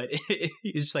did, but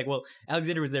he's just like, well,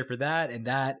 Alexander was there for that and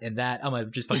that and that. I'm gonna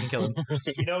just fucking kill him.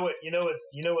 You know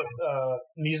what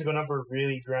musical number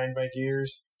really grind my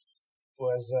gears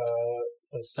was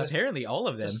the sisters. Apparently all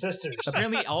of them. The sisters.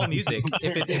 Apparently all music.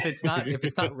 if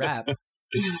it's not rap.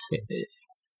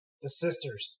 The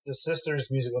sisters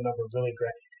musical number really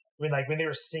grind. I mean, like when they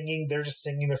were singing, they're just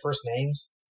singing their first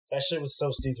names. That shit was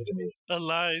so stupid to me.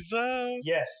 Eliza.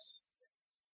 Yes.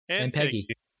 And Peggy.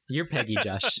 You're Peggy,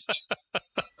 Josh.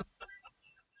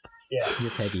 Yeah.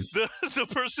 You're Peggy. The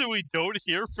person we don't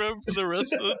hear from for the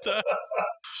rest of the time.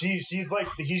 She's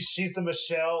the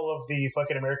Michelle of the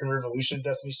fucking American Revolution,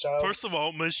 Destiny's Child. First of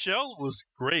all, Michelle was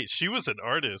great. She was an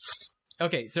artist.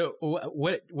 Okay, so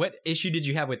what issue did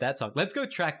you have with that song? Let's go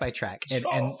track by track, and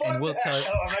we'll tell. I'm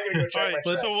not gonna go track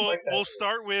by track. So we'll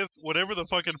start with whatever the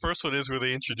fucking first one is where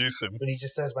they introduce him. When he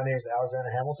just says, "My name is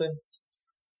Alexander Hamilton."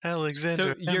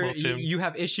 Alexander Hamilton. You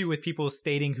have issue with people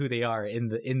stating who they are in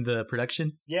the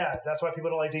production? Yeah, that's why people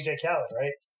don't like DJ Khaled,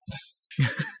 right?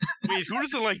 Wait, who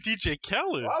doesn't like DJ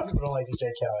Khaled? A lot of people don't like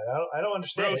DJ Khaled. I don't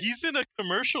understand. Bro, he's in a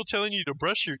commercial telling you to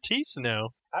brush your teeth now.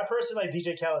 I personally like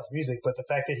DJ Khaled's music, but the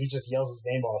fact that he just yells his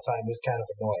name all the time is kind of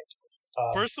annoying.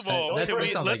 First of all,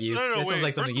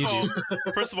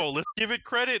 First of all, let's give it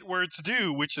credit where it's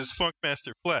due, which is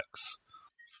Funkmaster Flex,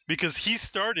 because he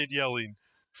started yelling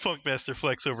Funkmaster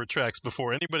Flex over tracks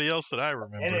before anybody else that I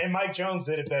remember. And Mike Jones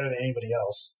did it better than anybody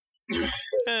else.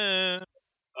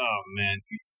 Oh man.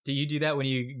 Do you do that when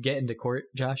you get into court,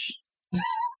 Josh?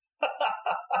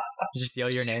 You just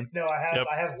yell your name? No, I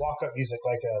have walk-up music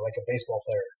like a baseball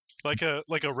player.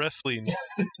 Like a wrestling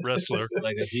wrestler.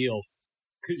 Like a heel.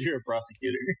 Because you're a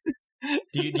prosecutor.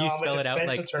 Do you spell it out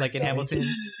like in Hamilton?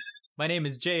 My name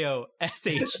is Joshua.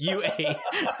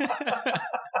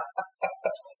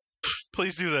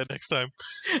 Please do that next time.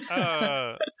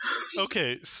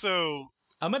 Okay, so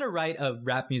I'm gonna write a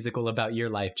rap musical about your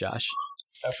life, Josh.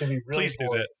 That's gonna be really Please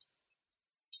boring. do that.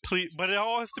 Please, but it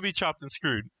all has to be chopped and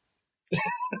screwed.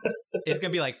 It's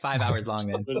gonna be like 5 hours long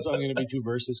then. But it's only gonna be 2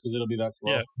 verses because it'll be that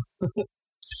slow. Yeah.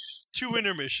 2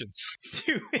 intermissions.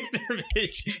 2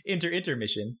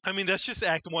 intermission. I mean, that's just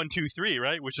act 1, 2, 3,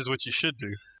 right? Which is what you should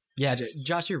do. Yeah,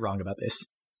 Josh, you're wrong about this.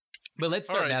 But let's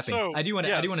start mapping. So, I do want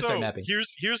to start mapping.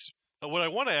 Here's what I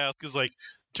want to ask is like,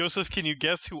 Joseph, can you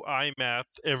guess who I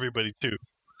mapped everybody to?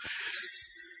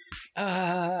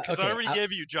 Because I already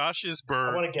gave you Josh's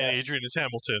Burr and Adrian is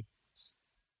Hamilton.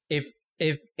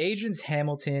 If Adrian's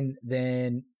Hamilton,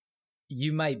 then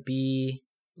you might be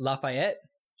Lafayette.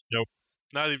 Nope,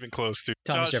 not even close to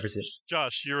Thomas Jefferson.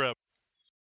 Josh, you're up.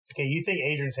 Okay, you think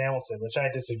Adrian's Hamilton, which I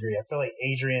disagree. I feel like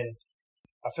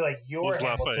you're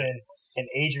Hamilton Lafayette. and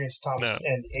Adrian's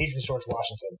and Adrian's George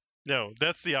Washington. No,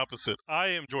 that's the opposite. I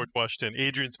am George Washington.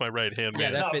 Adrian's my right-hand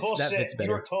man. Yeah, that fits better.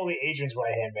 You're totally Adrian's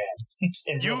right-hand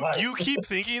man. You keep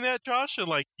thinking that, Josh, and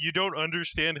like you don't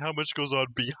understand how much goes on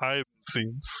behind the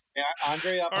scenes. Yeah,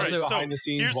 Andre operates behind the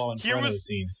scenes while in front of the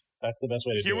scenes. That's the best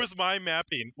way to do it. Here was my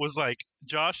mapping. Was like,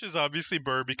 Josh is obviously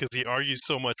Burr because he argues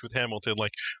so much with Hamilton.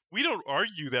 Like, we don't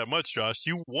argue that much, Josh.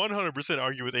 You 100%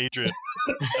 argue with Adrian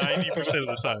 90% of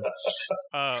the time.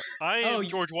 I am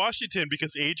George Washington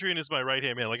because Adrian is my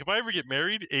right-hand man. Like, if I ever get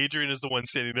married, Adrian is the one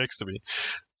standing next to me.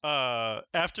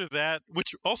 After that,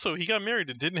 which also, he got married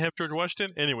and didn't have George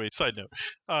Washington. Anyway, side note.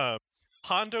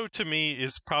 Hondo to me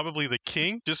is probably the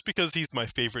king just because he's my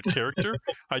favorite character.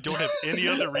 I don't have any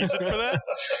other reason for that.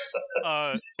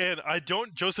 And I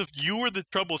don't, Joseph, you were the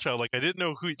trouble child. Like, I didn't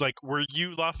know who, like, were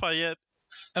you Lafayette?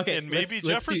 Okay. And maybe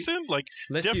Jefferson?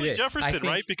 Definitely Jefferson,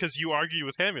 right? Because you argued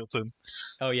with Hamilton.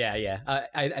 Oh, yeah.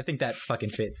 I think that fucking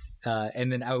fits.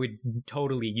 And then I would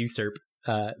totally usurp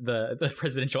the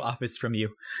presidential office from you,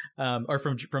 or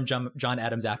from John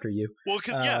Adams after you. Well,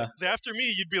 because after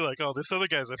me, you'd be like, "Oh, this other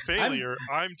guy's a failure.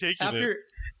 I'm taking it."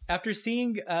 After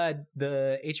seeing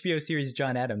the HBO series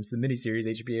John Adams, the miniseries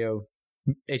HBO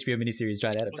miniseries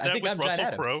John Adams, I think I'm Russell John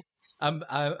Adams. Crowe?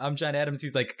 I'm John Adams,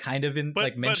 who's like kind of in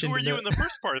mentioned. But who are you in the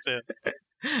first part then?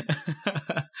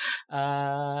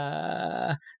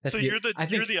 So you're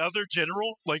the other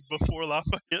general, like before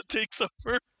Lafayette takes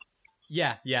over.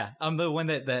 Yeah. I'm the one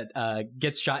that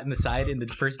gets shot in the side in the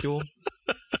first duel.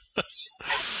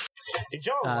 Did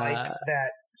y'all like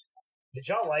that? Did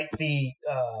y'all like the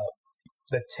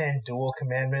 10 duel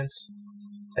commandments?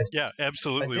 Yeah,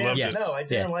 absolutely loved it. No, I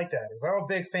didn't like that. Because I'm a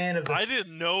big fan of I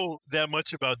didn't know that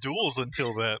much about duels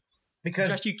until that.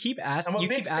 Because Josh, you keep asking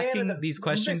these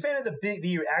questions. I'm a big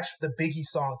fan of the Biggie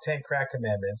song 10 Crack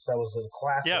Commandments. That was a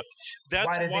classic. Yeah, that's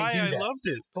why I loved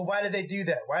it. But why did they do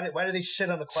that? Why did they shit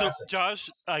on the classic? So, Josh,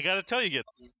 I got to tell you again,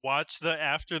 watch the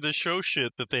after the show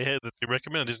shit that they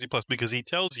recommend on Disney Plus, because he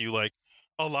tells you, like,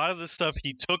 a lot of the stuff,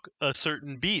 he took a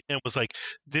certain beat and was like,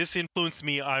 this influenced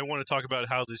me. I want to talk about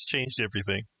how this changed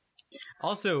everything.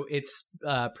 Also, it's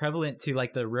prevalent to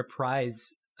like the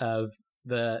reprise of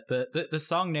the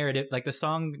song narrative, like the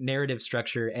song narrative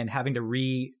structure, and having to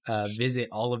revisit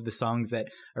all of the songs that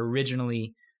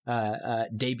originally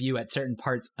debut at certain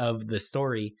parts of the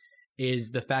story,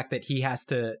 is the fact that he has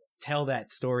to tell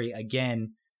that story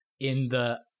again in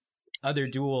the other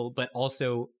duel, but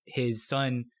also his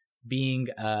son being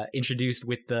introduced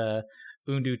with the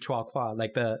un, deux, trois, quatre,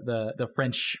 like the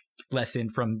French lesson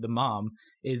from the mom,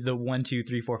 is the 1, 2,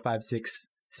 3, 4, 5, 6,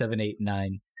 7, 8,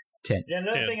 9, 10. Yeah,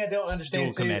 another thing I don't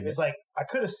understand too is, like, I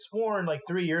could have sworn like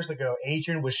 3 years ago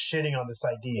Adrian was shitting on this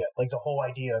idea, like the whole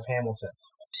idea of Hamilton.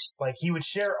 Like, he would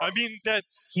share. I mean, that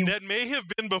may have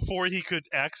been before he could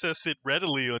access it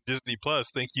readily on Disney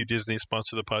Plus. Thank you, Disney,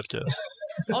 sponsor the podcast.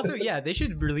 Also, yeah, they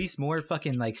should release more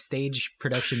fucking like stage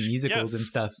production musicals and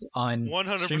stuff on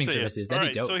 100%, streaming services.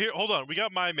 That'd be dope. So here, hold on, we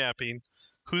got my mapping.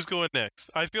 Who's going next?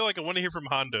 I feel like I want to hear from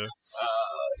Hondo.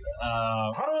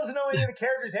 Hondo doesn't know any of the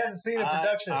characters. He hasn't seen the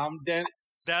production.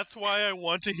 That's why I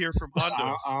want to hear from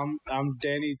Hondo. I'm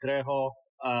Danny Trejo.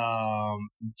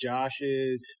 Josh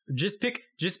is just pick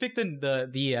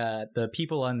the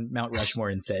people on Mount Rushmore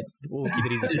instead. We'll keep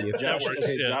it easy for you. Josh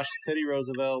is Teddy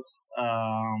Roosevelt.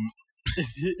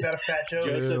 Is that a fat joke?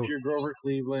 Joseph, you're Grover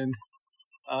Cleveland.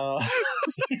 What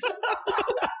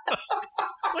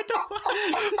the fuck?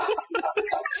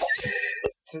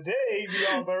 Today, we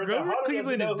all learned Grover that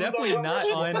Cleveland is definitely not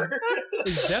on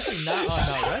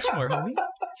Mount Rushmore, homie.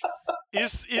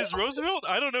 Is Roosevelt?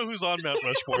 I don't know who's on Mount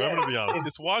Rushmore. I'm going to be honest.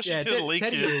 It's Washington,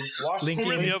 Lincoln. Who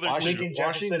are the other two? Washington,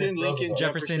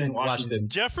 Jefferson, Washington.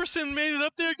 Jefferson made it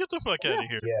up there? Get the fuck out of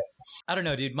here. Yeah. I don't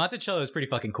know, dude. Monticello is pretty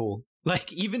fucking cool.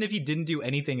 Like, even if he didn't do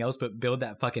anything else but build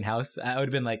that fucking house, I would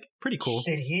have been like, pretty cool.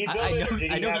 Did he build it, or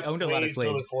did he owned a lot of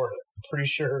slaves. I'm pretty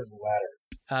sure it was the latter.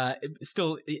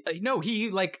 Still, no,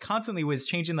 he like constantly was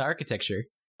changing the architecture.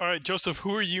 All right, Joseph,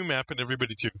 who are you mapping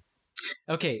everybody to?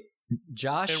 Okay,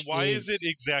 Josh. And why is it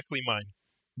exactly mine?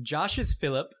 Josh is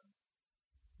Philip.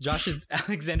 Josh is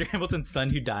Alexander Hamilton's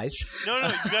son who dies. No,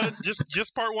 you gotta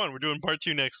just part one. We're doing part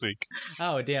two next week.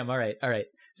 Oh, damn. All right.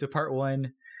 So part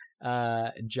one,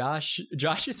 Josh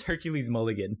is Hercules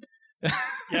Mulligan.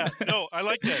 Yeah, no, I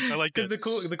like that. Because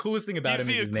the coolest thing about him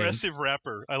is his name. He's the aggressive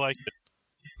rapper. I like it.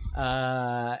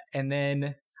 And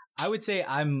then I would say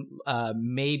I'm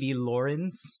maybe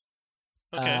Lawrence.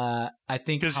 Okay. I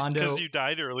think Hondo, because you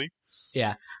died early.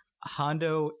 Yeah,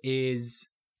 Hondo is.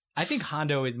 I think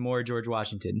Hondo is more George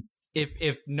Washington.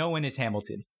 If no one is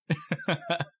Hamilton,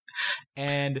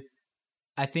 and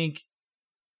I think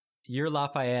you're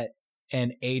Lafayette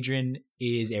and Adrian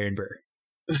is Aaron Burr.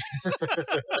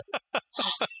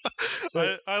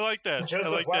 So, I like that. Joseph, I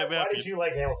like why that. Why did you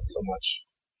like Hamilton so much?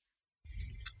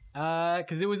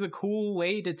 Because it was a cool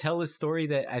way to tell a story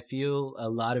that I feel a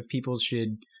lot of people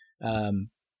should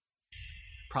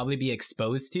probably be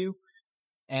exposed to,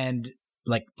 and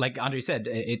like Andre said,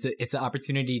 it's an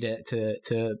opportunity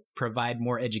to provide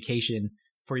more education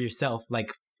for yourself.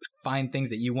 Like, find things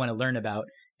that you want to learn about,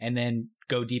 and then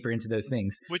go deeper into those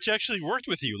things. Which actually worked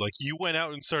with you. Like, you went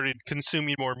out and started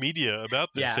consuming more media about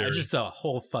this. Yeah, I just saw a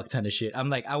whole fuck ton of shit. I'm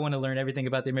like, I want to learn everything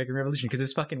about the American Revolution because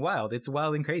it's fucking wild. It's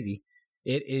wild and crazy.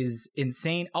 It is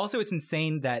insane. Also, it's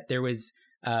insane that there was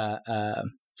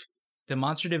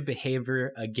demonstrative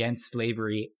behavior against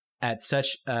slavery at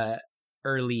such a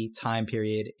early time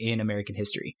period in American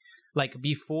history. Like,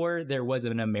 before there was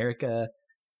an America,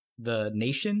 the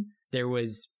nation, there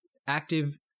was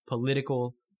active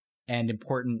political and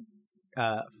important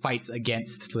fights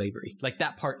against slavery. Like,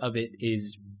 that part of it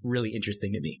is really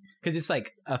interesting to me because it's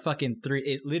like a fucking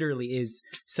it literally is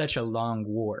such a long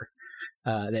war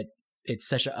that it's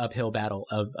such an uphill battle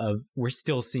of we're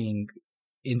still seeing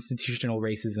institutional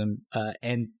racism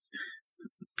and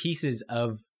pieces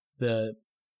of the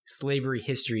slavery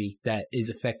history that is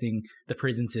affecting the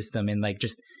prison system and like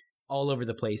just all over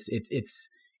the place.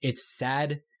 It's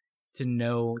sad to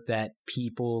know that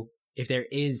people if there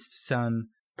is some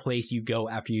place you go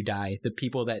after you die, the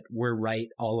people that were right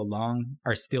all along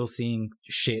are still seeing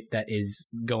shit that is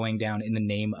going down in the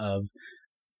name of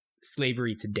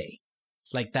slavery today.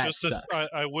 Like, that sucks.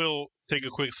 I will take a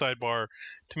quick sidebar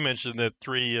to mention that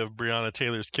 3 of Breonna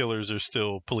Taylor's killers are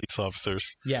still police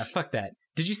officers. Yeah, fuck that.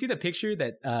 Did you see the picture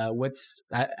that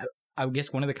I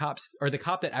guess one of the cops, or the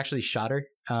cop that actually shot her,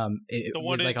 it the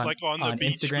one was on the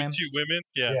beach Instagram with 2 women?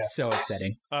 Yeah. So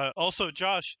upsetting. Also,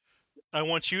 Josh, I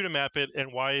want you to map it,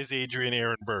 and why is Adrian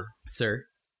Aaron Burr? Sir.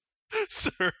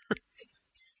 Sir.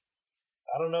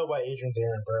 I don't know why Adrian's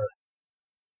Aaron Burr.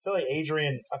 I feel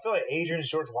like Adrian's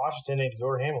George Washington and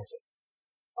you're Hamilton.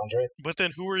 Andre? But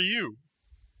then who are you?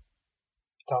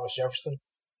 Thomas Jefferson?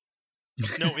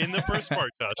 No, in the first part,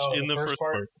 Josh. In the first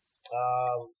part.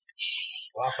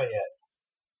 Lafayette.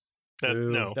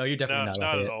 No, you're definitely not Lafayette.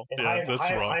 Not at all. And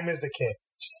that's wrong. I'm as the king.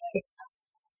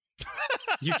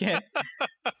 You can't.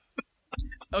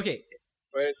 Okay.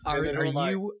 Wait, are you? I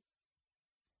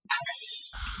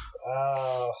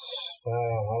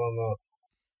don't know.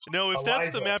 No, if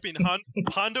that's the mapping,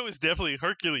 Hondo is definitely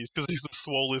Hercules because he's the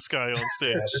swollest guy on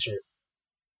stage. That's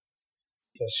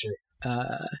true.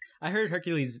 I heard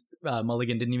Hercules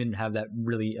Mulligan didn't even have that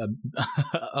really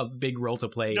a big role to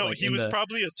play. No, he was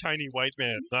probably a tiny white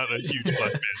man, not a huge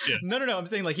black man. Yeah. No. I'm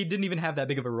saying, like, he didn't even have that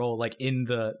big of a role. Like, in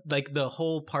the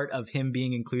whole part of him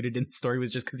being included in the story was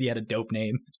just because he had a dope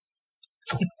name.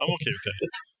 I'm okay with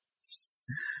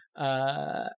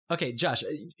that. Okay, Josh,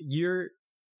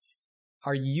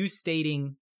 are you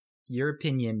stating your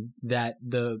opinion that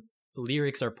the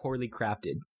lyrics are poorly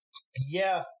crafted?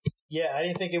 Yeah, I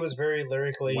didn't think it was very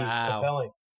lyrically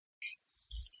compelling.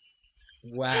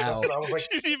 Wow. I was like,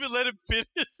 you didn't even let him finish.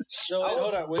 So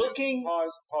hold on.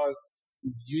 Pause.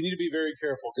 You need to be very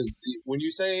careful, because when you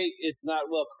say it's not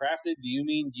well crafted, do you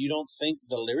mean you don't think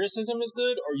the lyricism is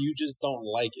good, or you just don't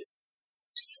like it?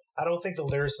 I don't think the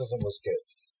lyricism was good.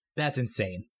 That's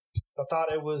insane. I thought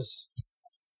the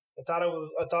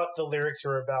lyrics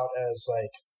were about as,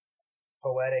 like,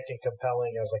 poetic and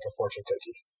compelling as, like, a fortune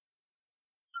cookie.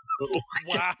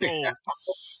 Wow.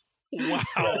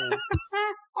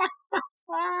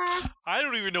 I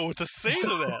don't even know what to say to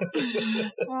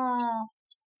that.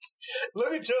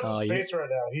 Look at Joseph's face right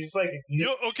now. He's like,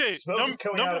 smoke is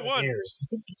coming out of his ears.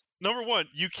 Number one,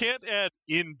 you can't add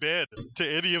 "in bed" to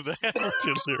any of the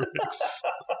Hamilton lyrics.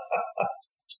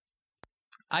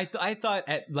 I thought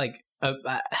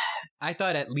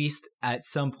at least at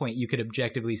some point you could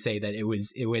objectively say that it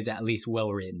was at least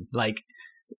well written, like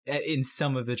in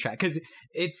some of the track, because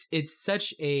it's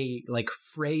such a, like,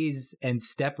 phrase and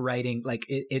step writing, like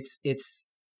it's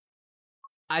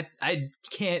I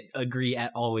can't agree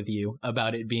at all with you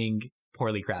about it being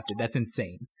poorly crafted. That's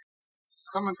insane. It's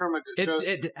coming from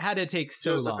it had to take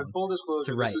so long. In full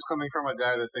disclosure, this is coming from a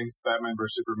guy that thinks Batman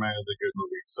vs Superman is a good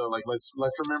movie. So, like, let's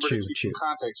remember to keep in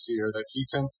context here that he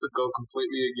tends to go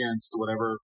completely against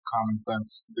whatever common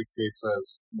sense dictates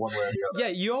as one way or the other. Yeah,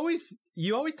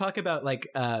 you always talk about, like,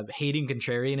 hating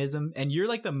contrarianism, and you're,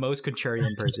 like, the most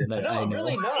contrarian person I know. I'm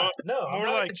really not. No, more I'm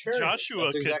not like Joshua.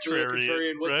 That's exactly what a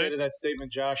contrarian would say to that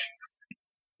statement, Josh.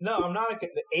 No, I'm not.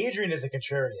 Adrian is a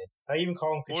contrarian. I even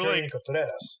call him Contrarian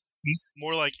Contreras.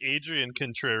 More like Adrian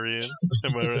Contrarian.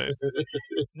 Am I right?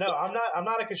 No, I'm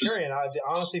not a contrarian. I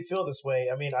honestly feel this way.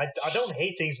 I mean, I don't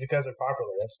hate things because they're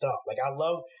popular. That's dumb. Like, I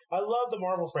love the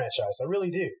Marvel franchise. I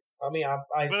really do. I mean,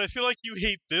 but I feel like you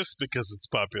hate this because it's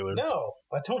popular. No,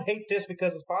 I don't hate this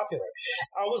because it's popular.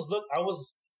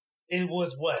 It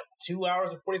was what, 2 hours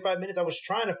and 45 minutes? I was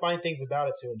trying to find things about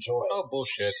it to enjoy. Oh,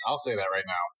 bullshit. I'll say that right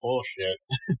now. Bullshit.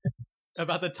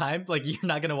 About the time? Like, you're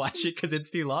not going to watch it because it's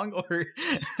too long? Or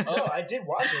Oh, I did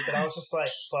watch it, but I was just like,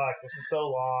 fuck, this is so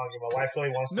long. My wife really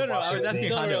wants to watch it. I was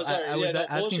asking Hondo. I was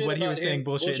asking what he was saying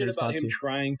bullshit in response to. Him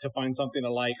trying to find something to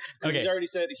like. Okay. He's already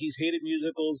said he's hated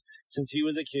musicals since he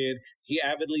was a kid. He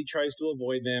avidly tries to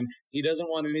avoid them. He doesn't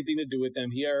want anything to do with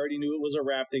them. He already knew it was a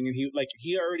rap thing, and he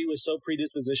already was so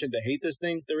predispositioned to hate this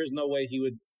thing, there is no way he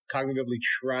would cognitively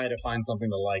try to find something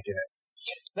to like in it.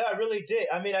 No, I really did.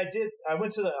 I mean, I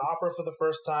went to the opera for the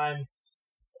first time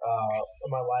in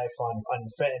my life in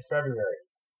February,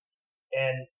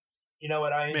 and you know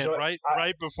what? I enjoyed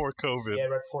right before COVID. Yeah,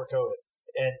 right before COVID,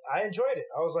 and I enjoyed it.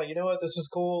 I was like, you know what? This was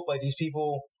cool. Like, these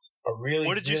people are really.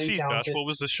 What did you see, talented. Josh? What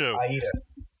was the show? Aida.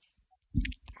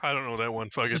 I don't know that one.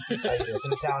 Fucking. Aida. It's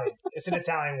an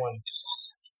Italian one.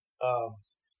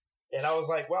 And I was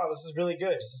like, wow, this is really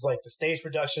good. This is like the stage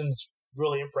production's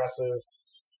really impressive.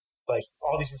 Like,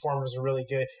 all these performers are really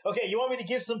good. Okay, you want me to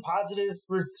give some positive,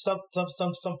 some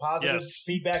positive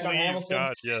feedback on Hamilton?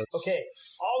 God, yes. Okay,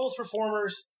 all those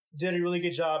performers did a really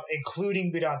good job,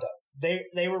 including Miranda.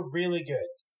 they were really good.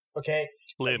 Okay,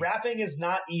 rapping is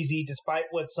not easy, despite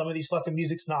what some of these fucking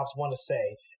music snobs want to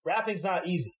say. Rapping's not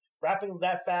easy. Rapping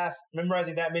that fast,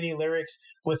 memorizing that many lyrics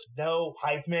with no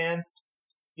hype man.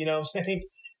 You know what I'm saying?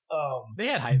 They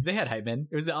had hype man.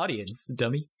 It was the audience,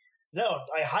 dummy. No,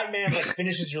 a hype man like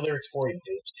finishes your lyrics for you,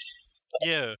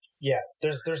 dude. Yeah.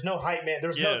 There's no hype man.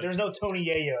 There's no Tony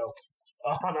Yayo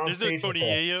on there's stage. There's no Tony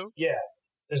Yayo. Yeah.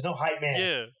 There's no hype man.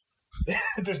 Yeah.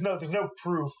 there's no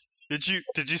proof. Did you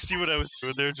see what I was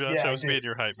doing there, Josh? Yeah, I was being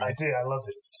your hype man. I did. I loved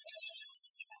it.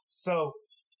 So,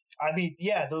 I mean,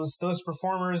 yeah, those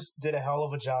performers did a hell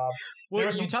of a job. Well,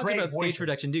 you talked about stage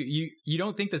production, dude. You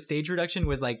don't think the stage production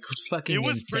was like fucking insane? It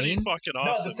was pretty fucking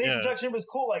awesome. No, the stage production was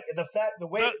cool. Like the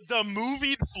way the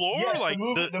moving floor, yes, like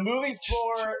the moving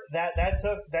floor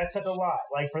that took a lot.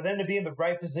 Like for them to be in the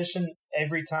right position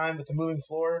every time with the moving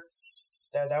floor.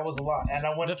 That was a lot, and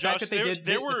I wanted the fact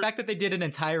that they did an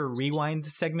entire rewind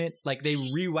segment, like they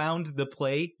rewound the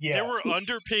play. Yeah, there were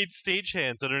underpaid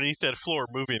stagehands underneath that floor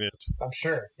moving it. I'm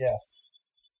sure. Yeah,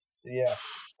 so yeah,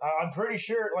 I'm pretty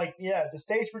sure. Like, yeah, the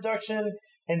stage production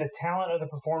and the talent of the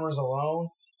performers alone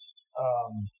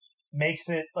makes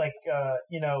it like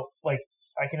like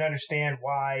I can understand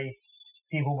why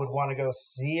people would want to go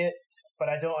see it, but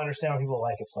I don't understand why people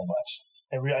like it so much.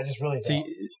 I just really don't.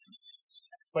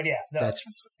 But yeah,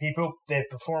 the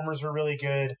performers were really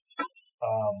good.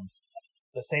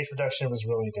 The stage production was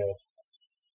really good.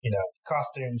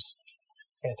 Costumes,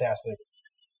 fantastic.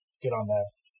 Good on them.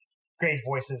 Great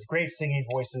voices, great singing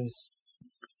voices,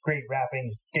 great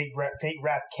rapping, great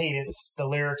rap cadence. The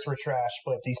lyrics were trash,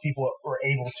 but these people were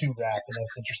able to rap, and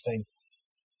that's interesting.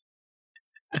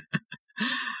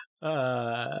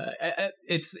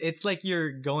 It's like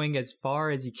you're going as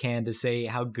far as you can to say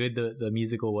how good the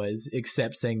musical was,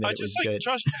 except saying that it was good.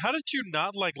 Josh, how did you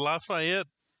not like Lafayette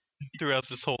throughout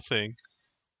this whole thing?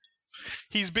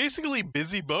 He's basically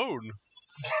Busy Bone.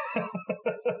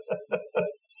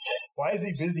 Why is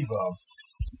he Busy Bone?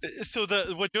 So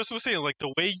what Joseph was saying, like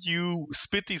the way you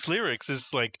spit these lyrics is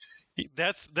like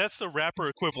that's the rapper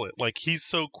equivalent. Like he's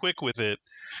so quick with it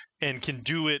and can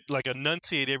do it, like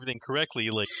enunciate everything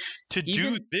correctly. Like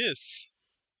do this.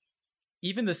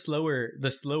 Even the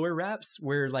slower raps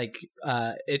where like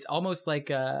it's almost like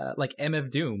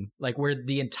MF Doom, like where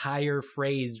the entire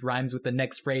phrase rhymes with the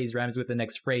next phrase, rhymes with the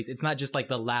next phrase. It's not just like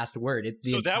the last word; it's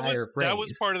the entire phrase. That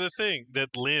was part of the thing that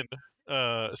Lynn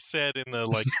said in the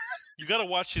like. You got to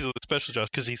watch these other special, Josh,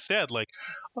 because he said like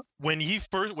when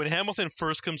Hamilton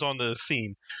first comes on the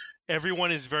scene,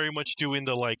 everyone is very much doing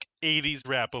the like 80s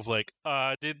rap of like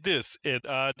did this and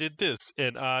did this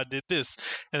and did this,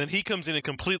 and then he comes in and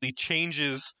completely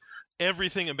changes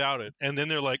everything about it, and then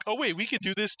they're like, oh wait, we could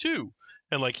do this too,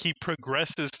 and like he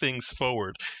progresses things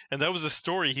forward, and that was the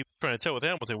story he was trying to tell with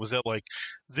Hamilton, was that like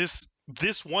this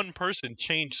one person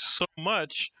changed so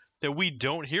much that we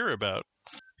don't hear about.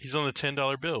 He's on the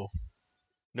 $10 bill.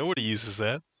 Nobody uses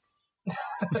that.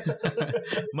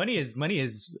 Money is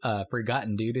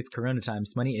forgotten, dude. It's Corona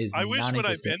times. Money is. I wish when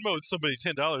I Venmoed somebody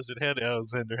 $10, it had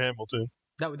Alexander Hamilton.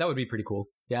 That would be pretty cool.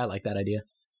 Yeah, I like that idea.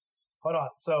 Hold on.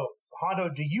 So, Hondo,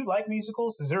 do you like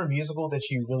musicals? Is there a musical that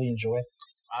you really enjoy?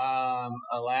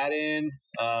 Aladdin,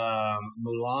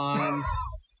 Mulan.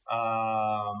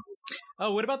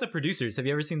 Oh, what about The Producers? Have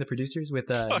you ever seen The Producers with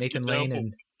Nathan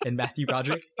Lane and Matthew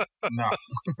Broderick? No.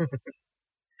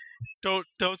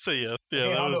 Don't say yes. Yeah,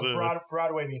 that was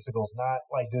Broadway musicals, not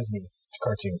like Disney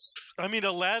cartoons. I mean,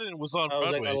 Aladdin was on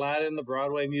Broadway. Like Aladdin, the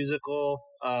Broadway musical.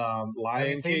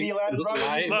 Lion King,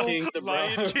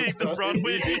 the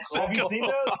Broadway musical. Have you seen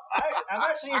those? I'm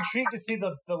actually intrigued to see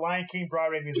the Lion King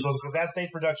Broadway musical because that stage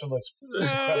production looks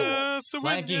incredible.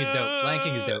 Lion King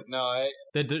is dope. No,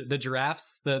 the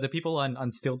giraffes, the people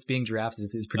on stilts being giraffes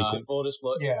is pretty cool. Full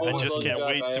disclosure, yeah, I just can't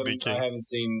wait to be king. I haven't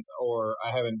seen or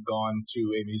I haven't gone to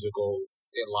a musical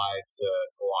live to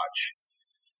watch.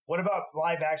 What about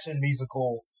live action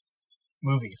musical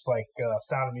movies like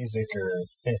Sound of Music or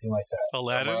anything like that?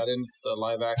 Aladdin, the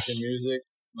live action music.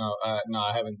 No,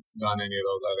 I haven't done any of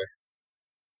those either.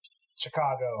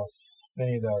 Chicago,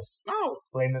 any of those? No,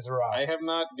 Les Miserables. I have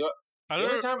not. The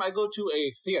only time I go to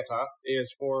a theater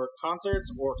is for concerts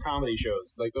or comedy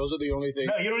shows. Like those are the only things.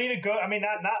 No, you don't need to go. I mean,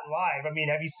 not live. I mean,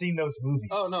 have you seen those movies?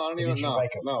 Oh no, I don't even know.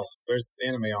 Like no, there's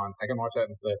anime on. I can watch that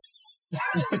instead.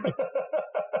 There's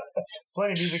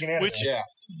plenty of music and anime. Yeah.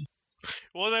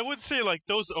 Well, I would say like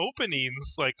those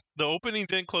openings, like the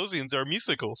openings and closings are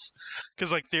musicals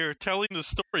because like they're telling the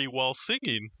story while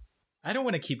singing. I don't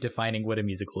want to keep defining what a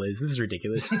musical is. This is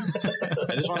ridiculous.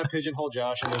 I just want to pigeonhole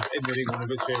Josh into admitting one of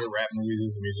his favorite rap movies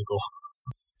is a musical.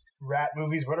 rat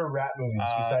movies. What are rat movies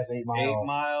besides 8 Mile? 8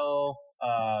 Mile,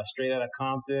 Straight Outta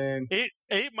Compton. 8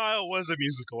 Mile was a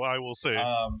musical, I will say.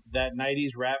 That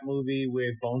 90s rap movie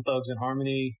with Bone Thugs and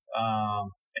Harmony. I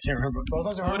can't remember. Bone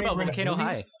Thugs and Harmony. What about Volcano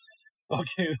High?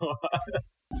 Volcano High.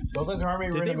 Bone Thugs and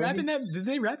Harmony. Did they rap in that? Did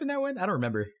they rap in that one? I don't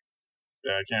remember.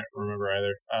 Yeah, I can't remember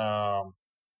either.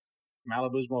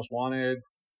 Malibu's Most Wanted.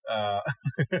 Shut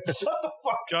the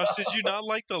fuck Josh, up. did you not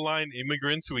like the line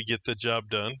 "Immigrants, we get the job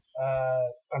done"?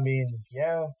 I mean,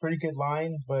 yeah, pretty good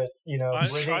line, but you know,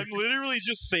 I'm literally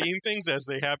just saying things as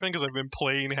they happen because I've been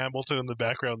playing Hamilton in the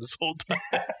background this whole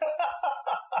time.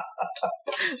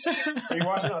 Are you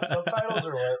watching it on subtitles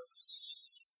or what?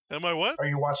 Am I what? Are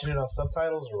you watching it on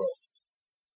subtitles or what?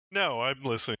 No, I'm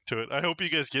listening to it. I hope you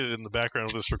guys get it in the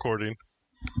background of this recording.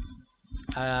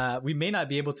 We may not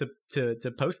be able to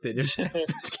post it if that's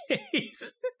the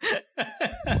case.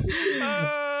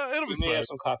 It'll be may have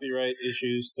some copyright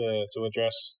issues to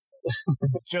address.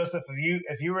 Joseph,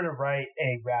 if you were to write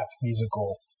a rap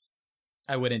musical,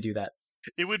 I wouldn't do that.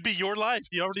 It would be your life.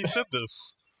 You already said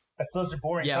this. That's such a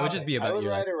boring. Yeah, topic. it would just be about I would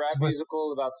your write life. a rap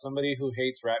musical about somebody who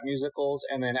hates rap musicals,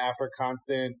 and then after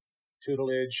constant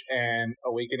tutelage and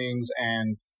awakenings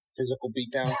and physical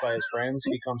beatdowns by his friends,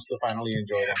 he comes to finally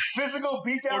enjoy them. Physical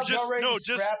beatdowns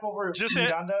scrap over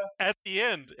Uganda? At the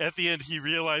end, he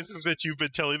realizes that you've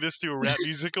been telling this to a rap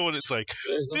musical, and it's like,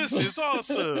 this is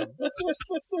awesome.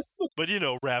 But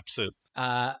raps it.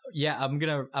 Yeah, I'm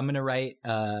gonna write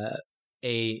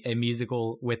a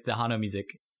musical with the Hano music,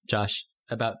 Josh,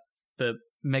 about the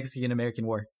Mexican-American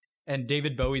War, and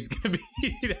David Bowie's gonna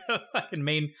be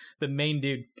the main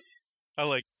dude. I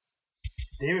like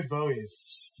David Bowie is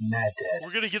mad dead.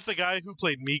 We're gonna get the guy who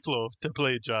played Miklo to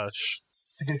play Josh.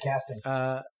 It's a good casting.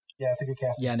 Yeah, it's a good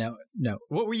casting. Yeah, no.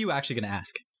 What were you actually gonna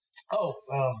ask? Oh,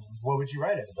 what would you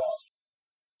write it about?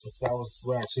 That was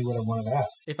actually what I wanted to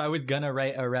ask. If I was gonna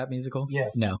write a rap musical, yeah,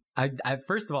 no. I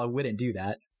first of all, I wouldn't do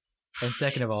that, and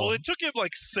second of all, well, it took him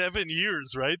like 7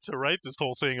 years, right, to write this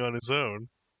whole thing on his own.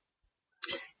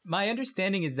 My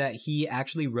understanding is that he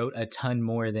actually wrote a ton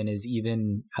more than is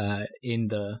even in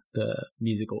the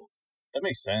musical. That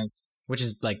makes sense. Which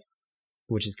is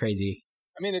crazy.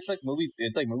 I mean, it's like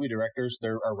movie directors.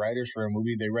 There are writers for a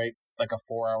movie. They write like a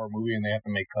 4-hour movie and they have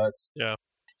to make cuts. Yeah.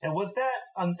 And was that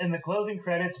in the closing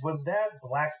credits? Was that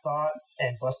Black Thought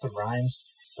and Busta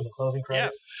Rhymes in the closing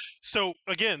credits? Yeah. So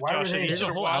again, Josh, there's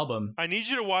a whole album. I need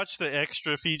you to watch the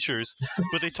extra features,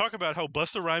 but they talk about how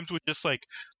Busta Rhymes would just like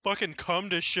fucking come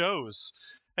to shows,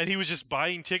 and he was just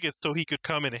buying tickets so he could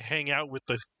come and hang out with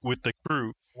the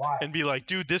crew. Why? And be like,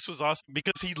 dude, this was awesome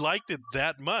because he liked it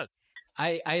that much.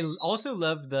 I also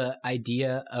love the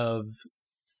idea of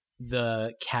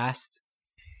the cast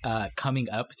coming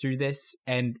up through this,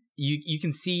 and you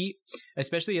can see,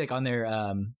 especially like on their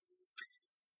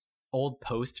old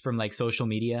posts from like social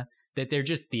media, that they're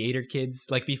just theater kids,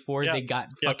 like before they got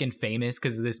fucking famous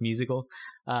because of this musical,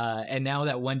 and now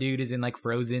that one dude is in like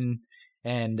Frozen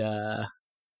and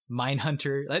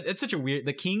Mindhunter. It's such a weird.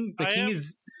 The king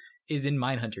is in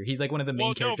Mindhunter. He's like one of the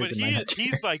main characters in Mindhunter.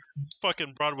 He's like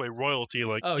fucking Broadway royalty.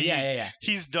 Like, yeah.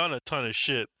 He's done a ton of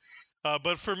shit.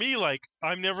 But for me, like,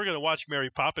 I'm never gonna watch Mary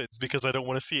Poppins because I don't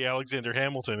want to see Alexander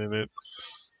Hamilton in it.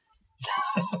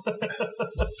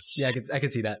 Yeah, I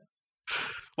could see that.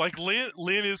 Like, Lynn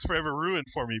is forever ruined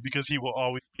for me because he will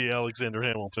always be Alexander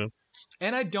Hamilton.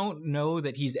 And I don't know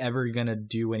that he's ever gonna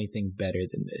do anything better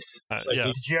than this.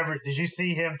 Yeah. Did you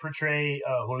see him portray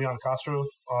Julian Castro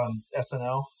on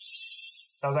SNL?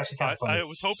 That was actually kind of funny. I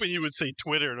was hoping you would say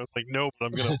Twitter, and I was like, no, but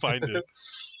I'm gonna find it.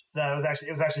 No, it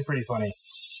was actually pretty funny.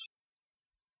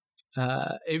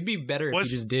 It would be better if he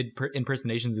just did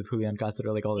impersonations of Julian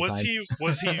Castro like all the time.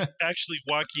 Was he actually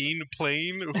Joaquin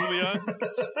playing Julian?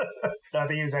 No, I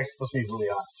think he was actually supposed to be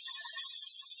Julian.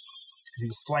 He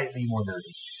was slightly more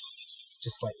nerdy.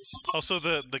 Just slightly. Also,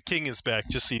 the king is back,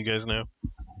 just so you guys know.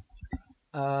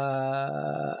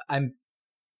 I'm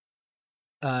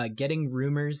getting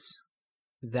rumors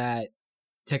that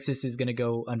Texas is going to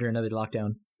go under another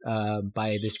lockdown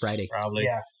by this Friday. Probably.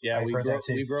 Yeah. We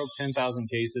broke 10,000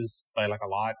 cases by like a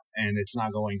lot, and it's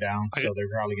not going down, so they're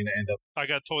probably going to end up. I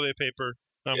got toilet paper.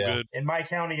 I'm good. In my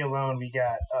county alone, we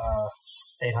got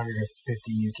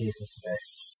 850 new cases today.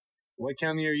 What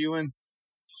county are you in?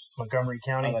 Montgomery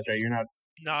County. Oh, that's right. You're not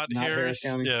Harris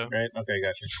County? Yeah. Right? Okay,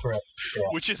 gotcha. Correct. Yeah.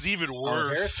 Which is even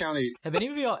worse. Harris County. Have any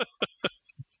of y'all...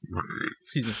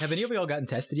 Excuse me. Have any of y'all gotten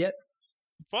tested yet?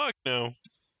 Fuck no.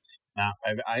 Nah,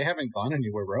 I haven't gone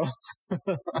anywhere, bro.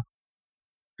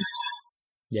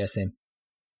 Yeah, same.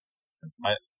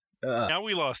 Now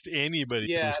we lost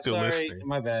anybody who's still listening.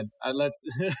 My bad. I let.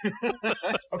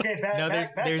 Okay, back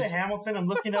to Hamilton. I'm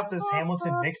looking up this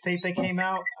Hamilton mixtape that came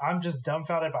out. I'm just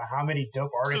dumbfounded by how many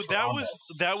dope artists. So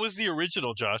that was the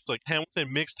original, Josh. Like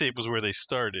Hamilton mixtape was where they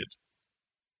started.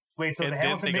 Wait, so the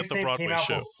Hamilton mixtape came out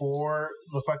before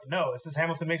the fucking no? This is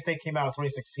Hamilton mixtape came out in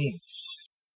 2016.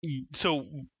 So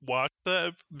watch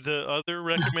the other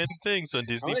recommended things on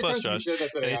Disney Plus, Josh.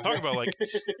 They talk about like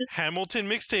Hamilton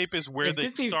mixtape is where they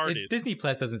started. If Disney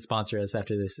Plus doesn't sponsor us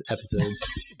after this episode,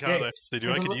 God, they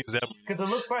do. I could use that because it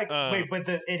looks like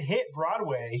it hit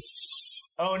Broadway.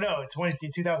 Oh no,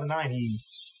 2009 he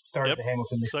started the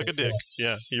Hamilton mixtape. Suck a dick.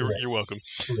 Yeah, you're welcome.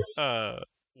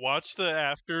 Watch the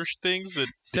after things that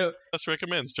Plus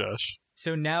recommends, Josh.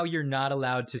 So now you're not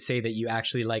allowed to say that you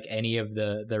actually like any of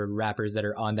the rappers that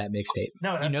are on that mixtape.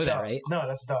 No, that's dumb. That, right? No,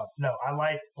 that's dumb. No, I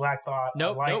like Black Thought.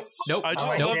 Nope. I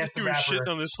just love just doing shit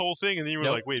on this whole thing, and then you were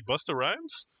like, "Wait, Busta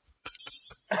Rhymes?"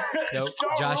 Nope.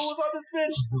 Josh was on this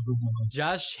bitch.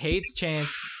 Josh hates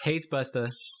Chance, hates Busta.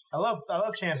 I love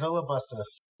Chance. I love Busta.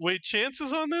 Wait, Chance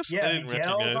is on this? Yeah,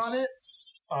 Miguel's on it.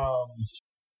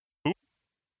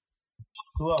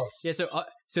 Who else? Yeah,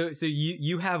 so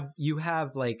you have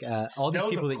like all these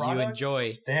people that you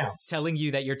enjoy telling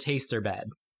you that your tastes are bad.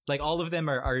 Like all of them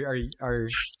are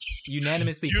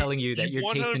unanimously telling you that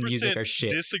your taste in music are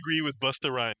shit. Disagree with Busta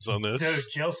Rhymes on this, dude.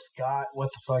 Jill Scott, what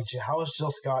the fuck? How is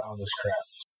Jill Scott on this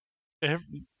crap?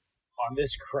 On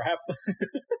this crap?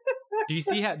 Do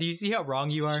you see how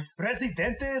wrong you are?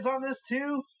 Presidente is on this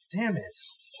too. Damn it!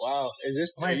 Wow,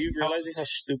 are you realizing how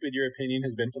stupid your opinion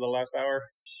has been for the last hour?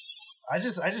 I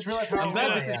just realized how I'm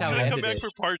glad this is how I come back for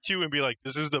part 2 and be like,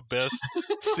 this is the best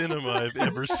cinema I've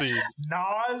ever seen.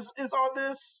 Nas is on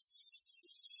this.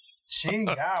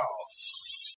 Chingao.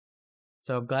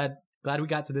 So I'm glad we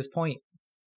got to this point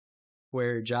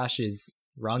where Josh is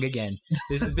wrong again.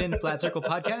 This has been the Flat Circle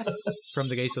Podcast from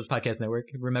the Gay Sales Podcast Network.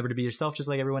 Remember to be yourself just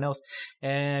like everyone else.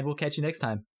 And we'll catch you next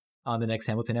time on the next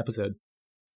Hamilton episode.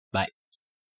 Bye.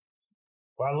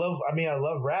 Well, I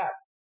love rap.